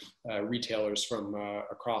into retailers from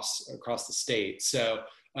across the state. So,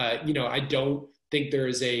 I don't think there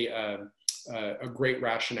is a great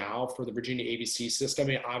rationale for the Virginia ABC system. I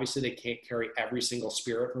mean, obviously, they can't carry every single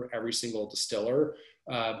spirit from every single distiller,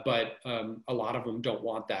 but a lot of them don't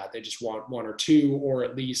want that. They just want one or two, or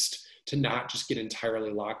at least to not just get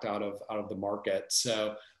entirely locked out of the market.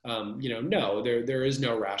 So. No, there is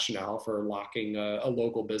no rationale for locking a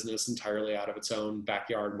local business entirely out of its own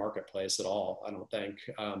backyard marketplace at all. I don't think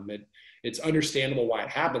it's understandable why it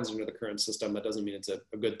happens under the current system. That doesn't mean it's a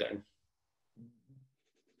good thing.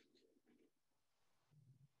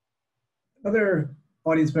 Another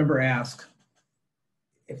audience member asked,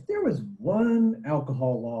 if there was one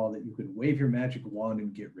alcohol law that you could wave your magic wand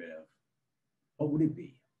and get rid of, what would it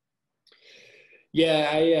be?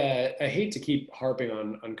 Yeah, I hate to keep harping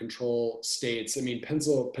on control states. I mean,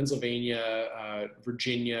 Pennsylvania,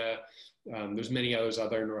 Virginia, there's many others out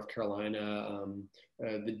there, North Carolina,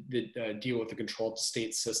 that deal with the controlled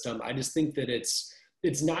state system. I just think that it's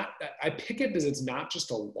not. I pick it because it's not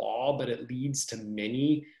just a law, but it leads to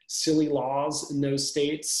many silly laws in those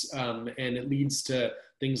states, and it leads to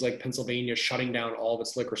things like Pennsylvania shutting down all of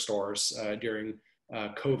its liquor stores during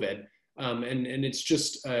COVID. And it's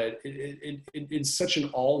just it's such an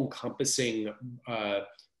all-encompassing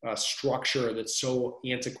structure that's so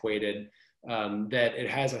antiquated, that it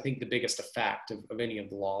has, I think, the biggest effect of any of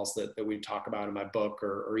the laws that we talk about in my book,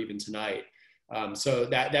 or even tonight. So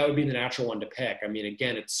that would be the natural one to pick. I mean,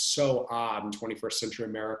 again, it's so odd in 21st century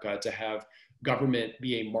America to have government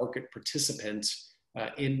be a market participant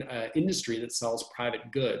in industry that sells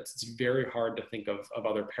private goods. It's very hard to think of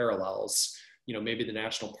other parallels. Maybe the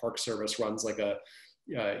National Park Service runs like or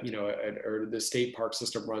the state park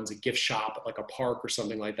system runs a gift shop at like a park or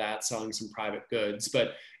something like that, selling some private goods.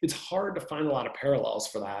 But it's hard to find a lot of parallels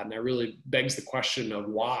for that. And that really begs the question of,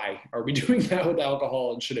 why are we doing that with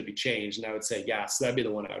alcohol, and should it be changed? And I would say yes, that'd be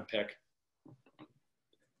the one I would pick.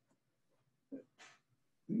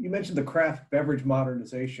 You mentioned the craft beverage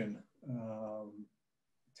modernization,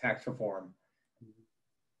 tax reform.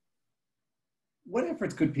 What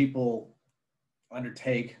efforts could people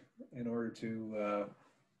undertake in order to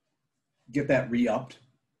get that re-upped?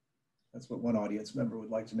 That's what one audience member would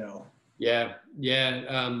like to know. Yeah.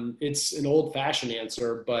 It's an old-fashioned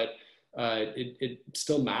answer, but it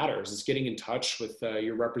still matters. It's getting in touch with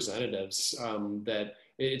your representatives. That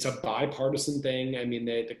it's a bipartisan thing. I mean,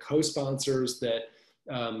 the co-sponsors that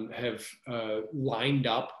have lined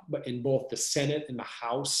up in both the Senate and the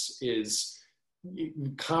House is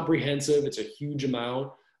comprehensive. It's a huge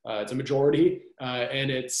amount. It's a majority, and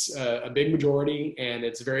it's a big majority, and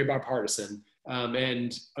it's very bipartisan.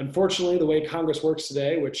 And unfortunately, the way Congress works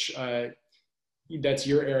today, which that's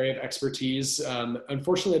your area of expertise,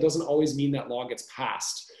 unfortunately, it doesn't always mean that law gets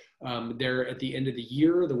passed. There, at the end of the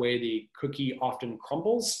year, the way the cookie often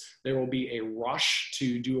crumbles, there will be a rush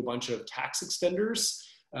to do a bunch of tax extenders.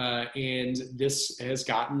 And this has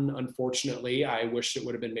gotten, unfortunately, I wish it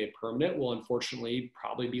would have been made permanent, will unfortunately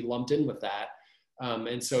probably be lumped in with that.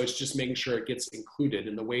 And so it's just making sure it gets included.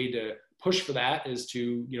 And the way to push for that is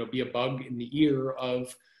to, be a bug in the ear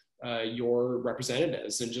of your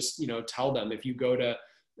representatives, and just, tell them, if you go to,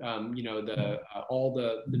 all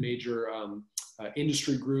the major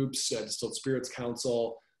industry groups, Distilled Spirits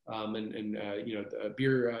Council, and the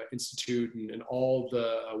Beer Institute, and all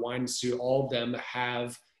the Wine Institute, all of them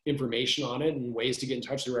have information on it and ways to get in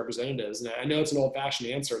touch with the representatives. And I know it's an old-fashioned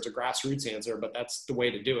answer, it's a grassroots answer, but that's the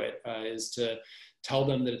way to do it, is to tell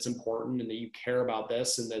them that it's important and that you care about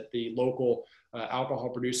this, and that the local alcohol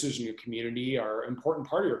producers in your community are an important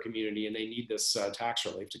part of your community, and they need this tax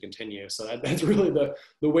relief to continue. So that's really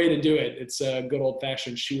the way to do it. It's a good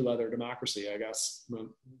old-fashioned shoe leather democracy, I guess.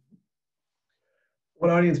 One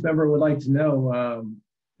audience member would like to know,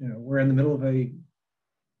 we're in the middle of a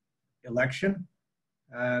election,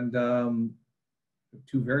 and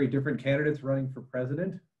two very different candidates running for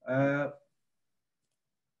president.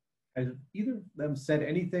 Has either of them said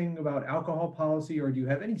anything about alcohol policy, or do you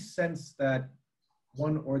have any sense that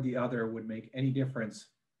one or the other would make any difference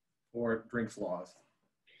for drinks laws?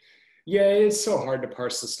 Yeah, it's so hard to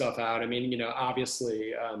parse this stuff out. I mean,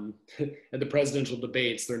 obviously, at the presidential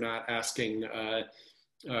debates, they're not asking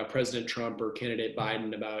President Trump or candidate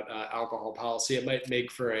Biden about alcohol policy. It might make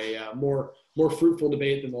for a more fruitful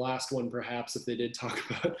debate than the last one, perhaps, if they did talk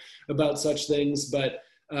about such things. But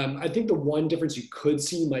I think the one difference you could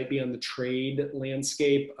see might be on the trade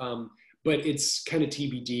landscape, but it's kind of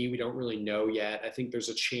TBD. We don't really know yet. I think there's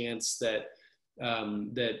a chance that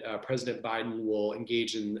President Biden will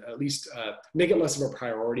engage in, at least make it less of a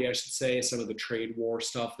priority, I should say, some of the trade war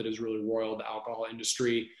stuff that has really roiled the alcohol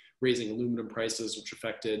industry, raising aluminum prices, which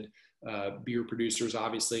affected beer producers,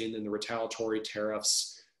 obviously, and then the retaliatory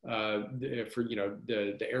tariffs for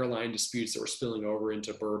the airline disputes that were spilling over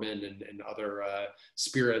into bourbon and other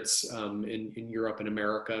spirits in Europe and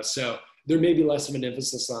America. So there may be less of an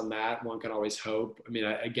emphasis on that. One can always hope. I mean,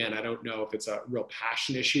 I don't know if it's a real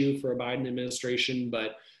passion issue for a Biden administration,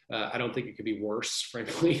 but I don't think it could be worse,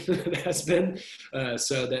 frankly, than it has been.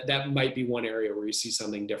 So that might be one area where you see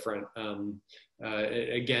something different.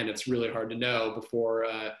 Again, it's really hard to know before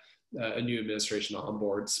a new administration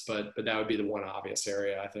onboards, but that would be the one obvious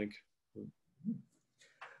area, I think.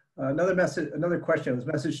 Another question that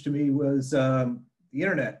was messaged to me was the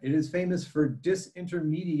internet. It is famous for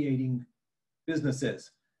disintermediating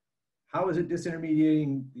businesses. How is it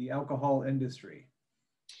disintermediating the alcohol industry?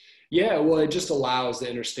 Yeah, well, it just allows the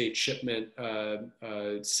interstate shipment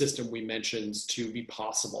system we mentioned to be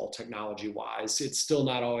possible technology-wise. It's still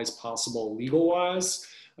not always possible legal-wise,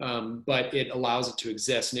 but it allows it to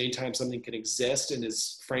exist. And anytime something can exist and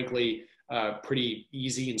is frankly pretty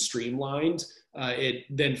easy and streamlined, it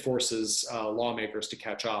then forces lawmakers to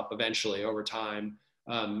catch up eventually over time.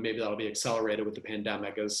 Maybe that'll be accelerated with the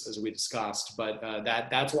pandemic, as we discussed. But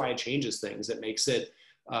that's why it changes things. It makes it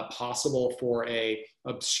possible for a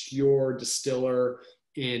obscure distiller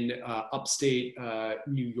in upstate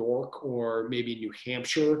New York or maybe New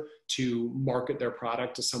Hampshire to market their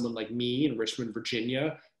product to someone like me in Richmond,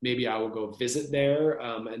 Virginia. Maybe I will go visit there.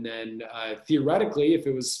 And then theoretically, if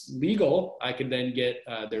it was legal, I could then get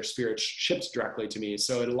their spirits shipped directly to me.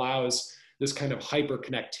 So it allows this kind of hyper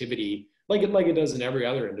connectivity like it does in every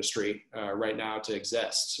other industry right now to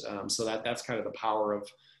exist. So that's kind of the power of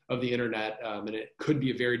the internet, and it could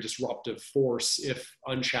be a very disruptive force if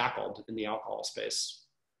unshackled in the alcohol space.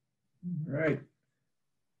 Right.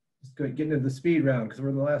 Just getting into the speed round because we're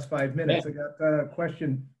in the last 5 minutes. Yeah. I got a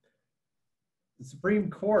question. The Supreme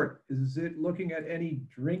Court, is it looking at any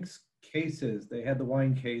drinks cases? They had the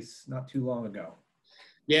wine case not too long ago.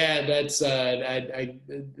 Yeah, that's I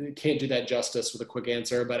can't do that justice with a quick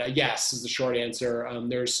answer, but yes is the short answer.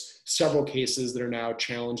 There's several cases that are now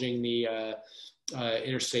challenging the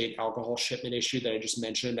interstate alcohol shipment issue that I just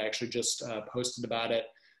mentioned. I actually just posted about it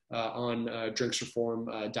on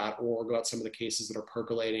drinksreform.org about some of the cases that are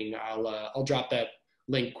percolating. I'll drop that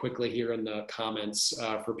link quickly here in the comments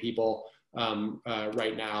for people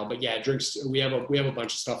right now. But yeah, we have a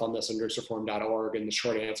bunch of stuff on this on drinksreform.org, and the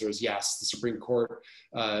short answer is yes. The Supreme Court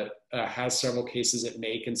has several cases it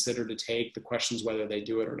may consider to take. The question is whether they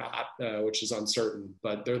do it or not, which is uncertain,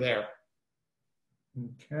 but they're there.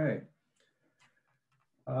 Okay.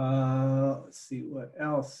 Let's see what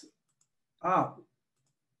else.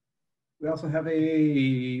 We also have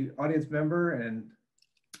a audience member, and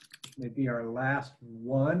maybe our last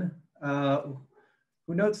one,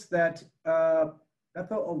 who notes that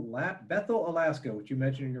Bethel, Alaska, which you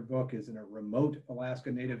mentioned in your book, is in a remote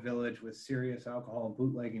Alaska Native village with serious alcohol and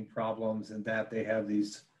bootlegging problems, and that they have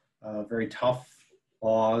these very tough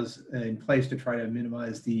laws in place to try to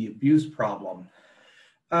minimize the abuse problem.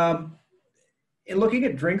 In looking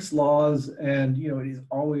at drinks laws, and it is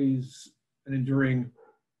always an enduring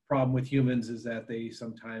problem with humans, is that they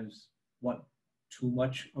sometimes want too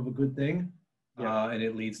much of a good thing, and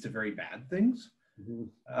it leads to very bad things.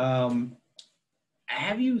 Mm-hmm.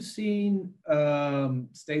 Have you seen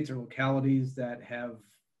states or localities that have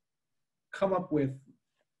come up with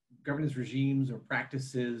governance regimes or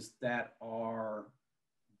practices that are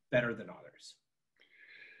better than others?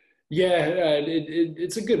 Yeah,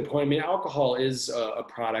 it's a good point. I mean, alcohol is a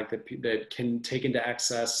product that can take into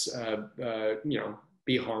excess,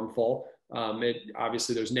 be harmful.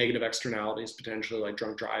 Obviously, there's negative externalities potentially, like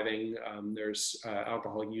drunk driving. There's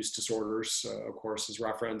alcohol use disorders, of course, as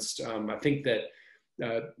referenced. I think that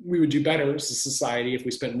we would do better as a society if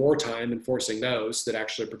we spent more time enforcing those that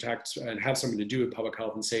actually protect and have something to do with public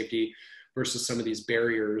health and safety, versus some of these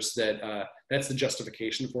barriers that's the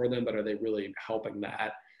justification for them, but are they really helping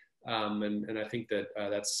that? And I think that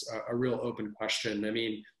that's a real open question. I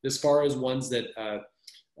mean, as far as ones that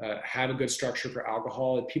have a good structure for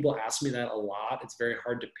alcohol, people ask me that a lot. It's very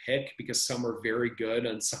hard to pick because some are very good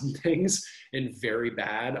on some things and very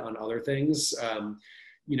bad on other things.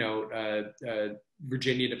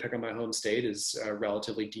 Virginia, to pick on my home state, is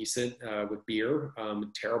relatively decent with beer,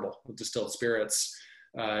 terrible with distilled spirits.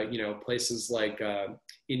 Places like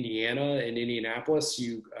Indiana and Indianapolis,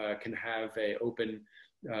 you can have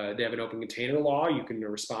they have an open container law. You can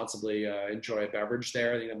responsibly enjoy a beverage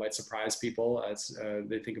there. I think that might surprise people as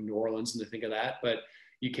they think of New Orleans and they think of that, but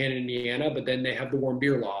you can in Indiana. But then they have the warm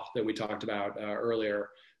beer law that we talked about earlier.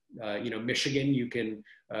 Michigan, you can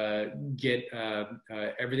get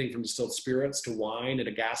everything from distilled spirits to wine at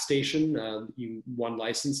a gas station. You one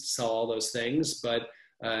license to sell all those things, but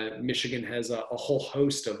Michigan has a whole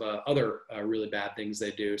host of other really bad things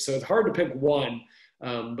they do. So it's hard to pick one.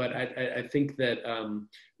 But I think that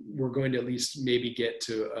we're going to at least maybe get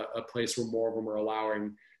to a place where more of them are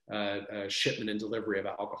allowing shipment and delivery of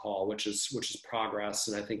alcohol, which is progress,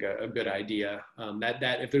 and I think a good idea.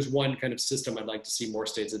 That if there's one kind of system I'd like to see more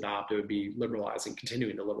states adopt, it would be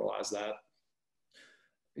continuing to liberalize that.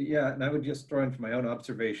 Yeah, and I would just throw in for my own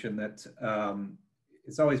observation that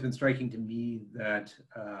it's always been striking to me that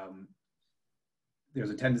there's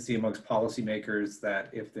a tendency amongst policymakers that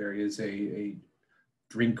if there is a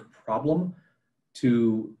drink problem,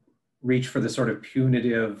 to reach for the sort of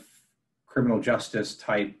punitive criminal justice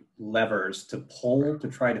type levers to pull to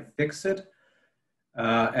try to fix it.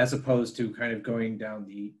 as opposed to kind of going down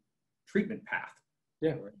the treatment path.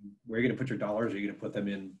 Yeah. Where are you going to put your dollars? Are you going to put them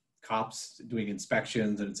in cops doing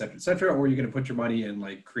inspections and et cetera, or are you going to put your money in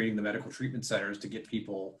like creating the medical treatment centers to get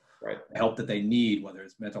people right. the help that they need, whether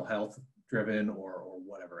it's mental health driven or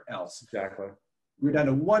whatever else. Exactly. We're down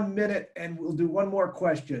to 1 minute and we'll do one more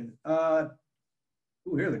question.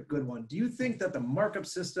 Here's a good one. Do you think that the markup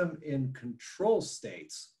system in control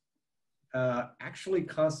states actually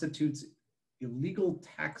constitutes illegal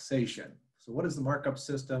taxation? So what is the markup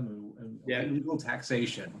system and illegal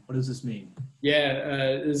taxation? What does this mean?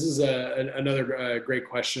 Yeah, this is another great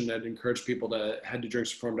question. I'd encourage people to head to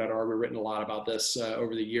drinksreform.org. We've written a lot about this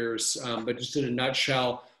over the years, but just in a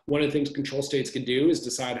nutshell, one of the things control states can do is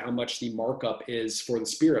decide how much the markup is for the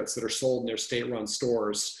spirits that are sold in their state-run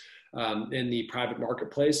stores. In the private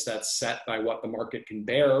marketplace, that's set by what the market can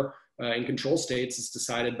bear. In control states, it's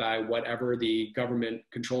decided by whatever the government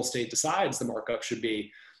control state decides the markup should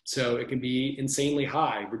be. So it can be insanely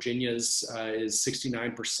high. Virginia's is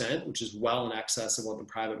 69%, which is well in excess of what the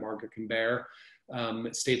private market can bear.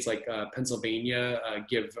 States like Pennsylvania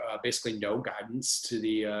give basically no guidance to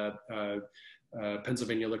the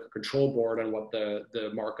Pennsylvania Liquor Control Board on what the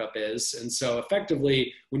markup is. And so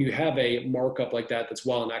effectively, when you have a markup like that that's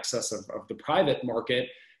well in excess of the private market,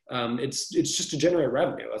 it's just to generate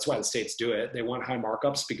revenue. That's why the states do it. They want high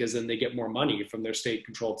markups because then they get more money from their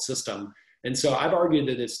state-controlled system. And so I've argued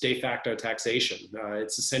that it's de facto taxation.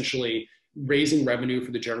 It's essentially raising revenue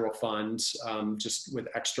for the general fund, just with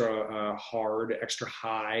extra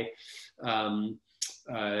high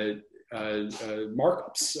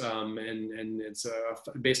markups. And it's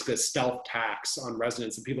basically a stealth tax on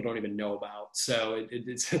residents that people don't even know about. So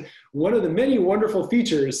it's one of the many wonderful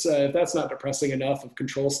features, if that's not depressing enough, of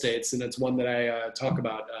control states. And it's one that I talk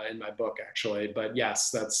about in my book, actually. But yes,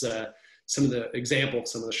 that's some of the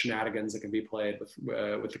examples, some of the shenanigans that can be played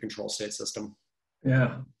with the control state system.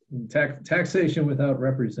 Yeah, taxation without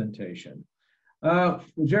representation.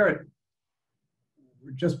 Jarrett,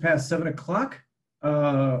 we're just past 7 o'clock.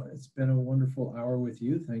 It's been a wonderful hour with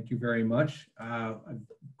you. Thank you very much. I've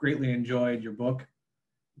greatly enjoyed your book,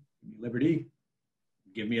 Liberty,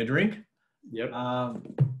 Give Me a Drink. Yep,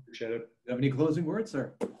 appreciate it. Do you have any closing words,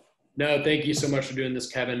 sir? No, thank you so much for doing this,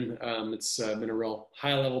 Kevin. It's been a real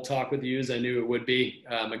high-level talk with you, as I knew it would be.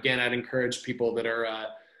 Again, I'd encourage people that are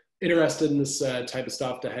interested in this type of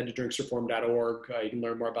stuff to head to drinksreform.org. You can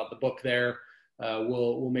learn more about the book there.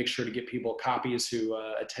 We'll make sure to get people copies who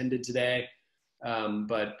attended today.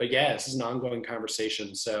 But yeah, this is an ongoing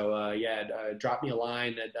conversation. So drop me a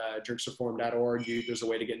line at drinksreform.org. There's a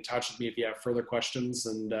way to get in touch with me if you have further questions.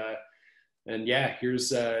 And yeah, here's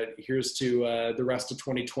to the rest of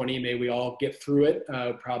 2020. May we all get through it,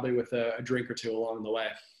 probably with a drink or two along the way.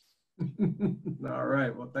 All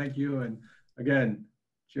right. Well, thank you. And again,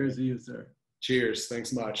 cheers to you, sir. Cheers.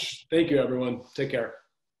 Thanks much. Thank you, everyone. Take care.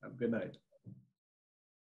 Have a good night.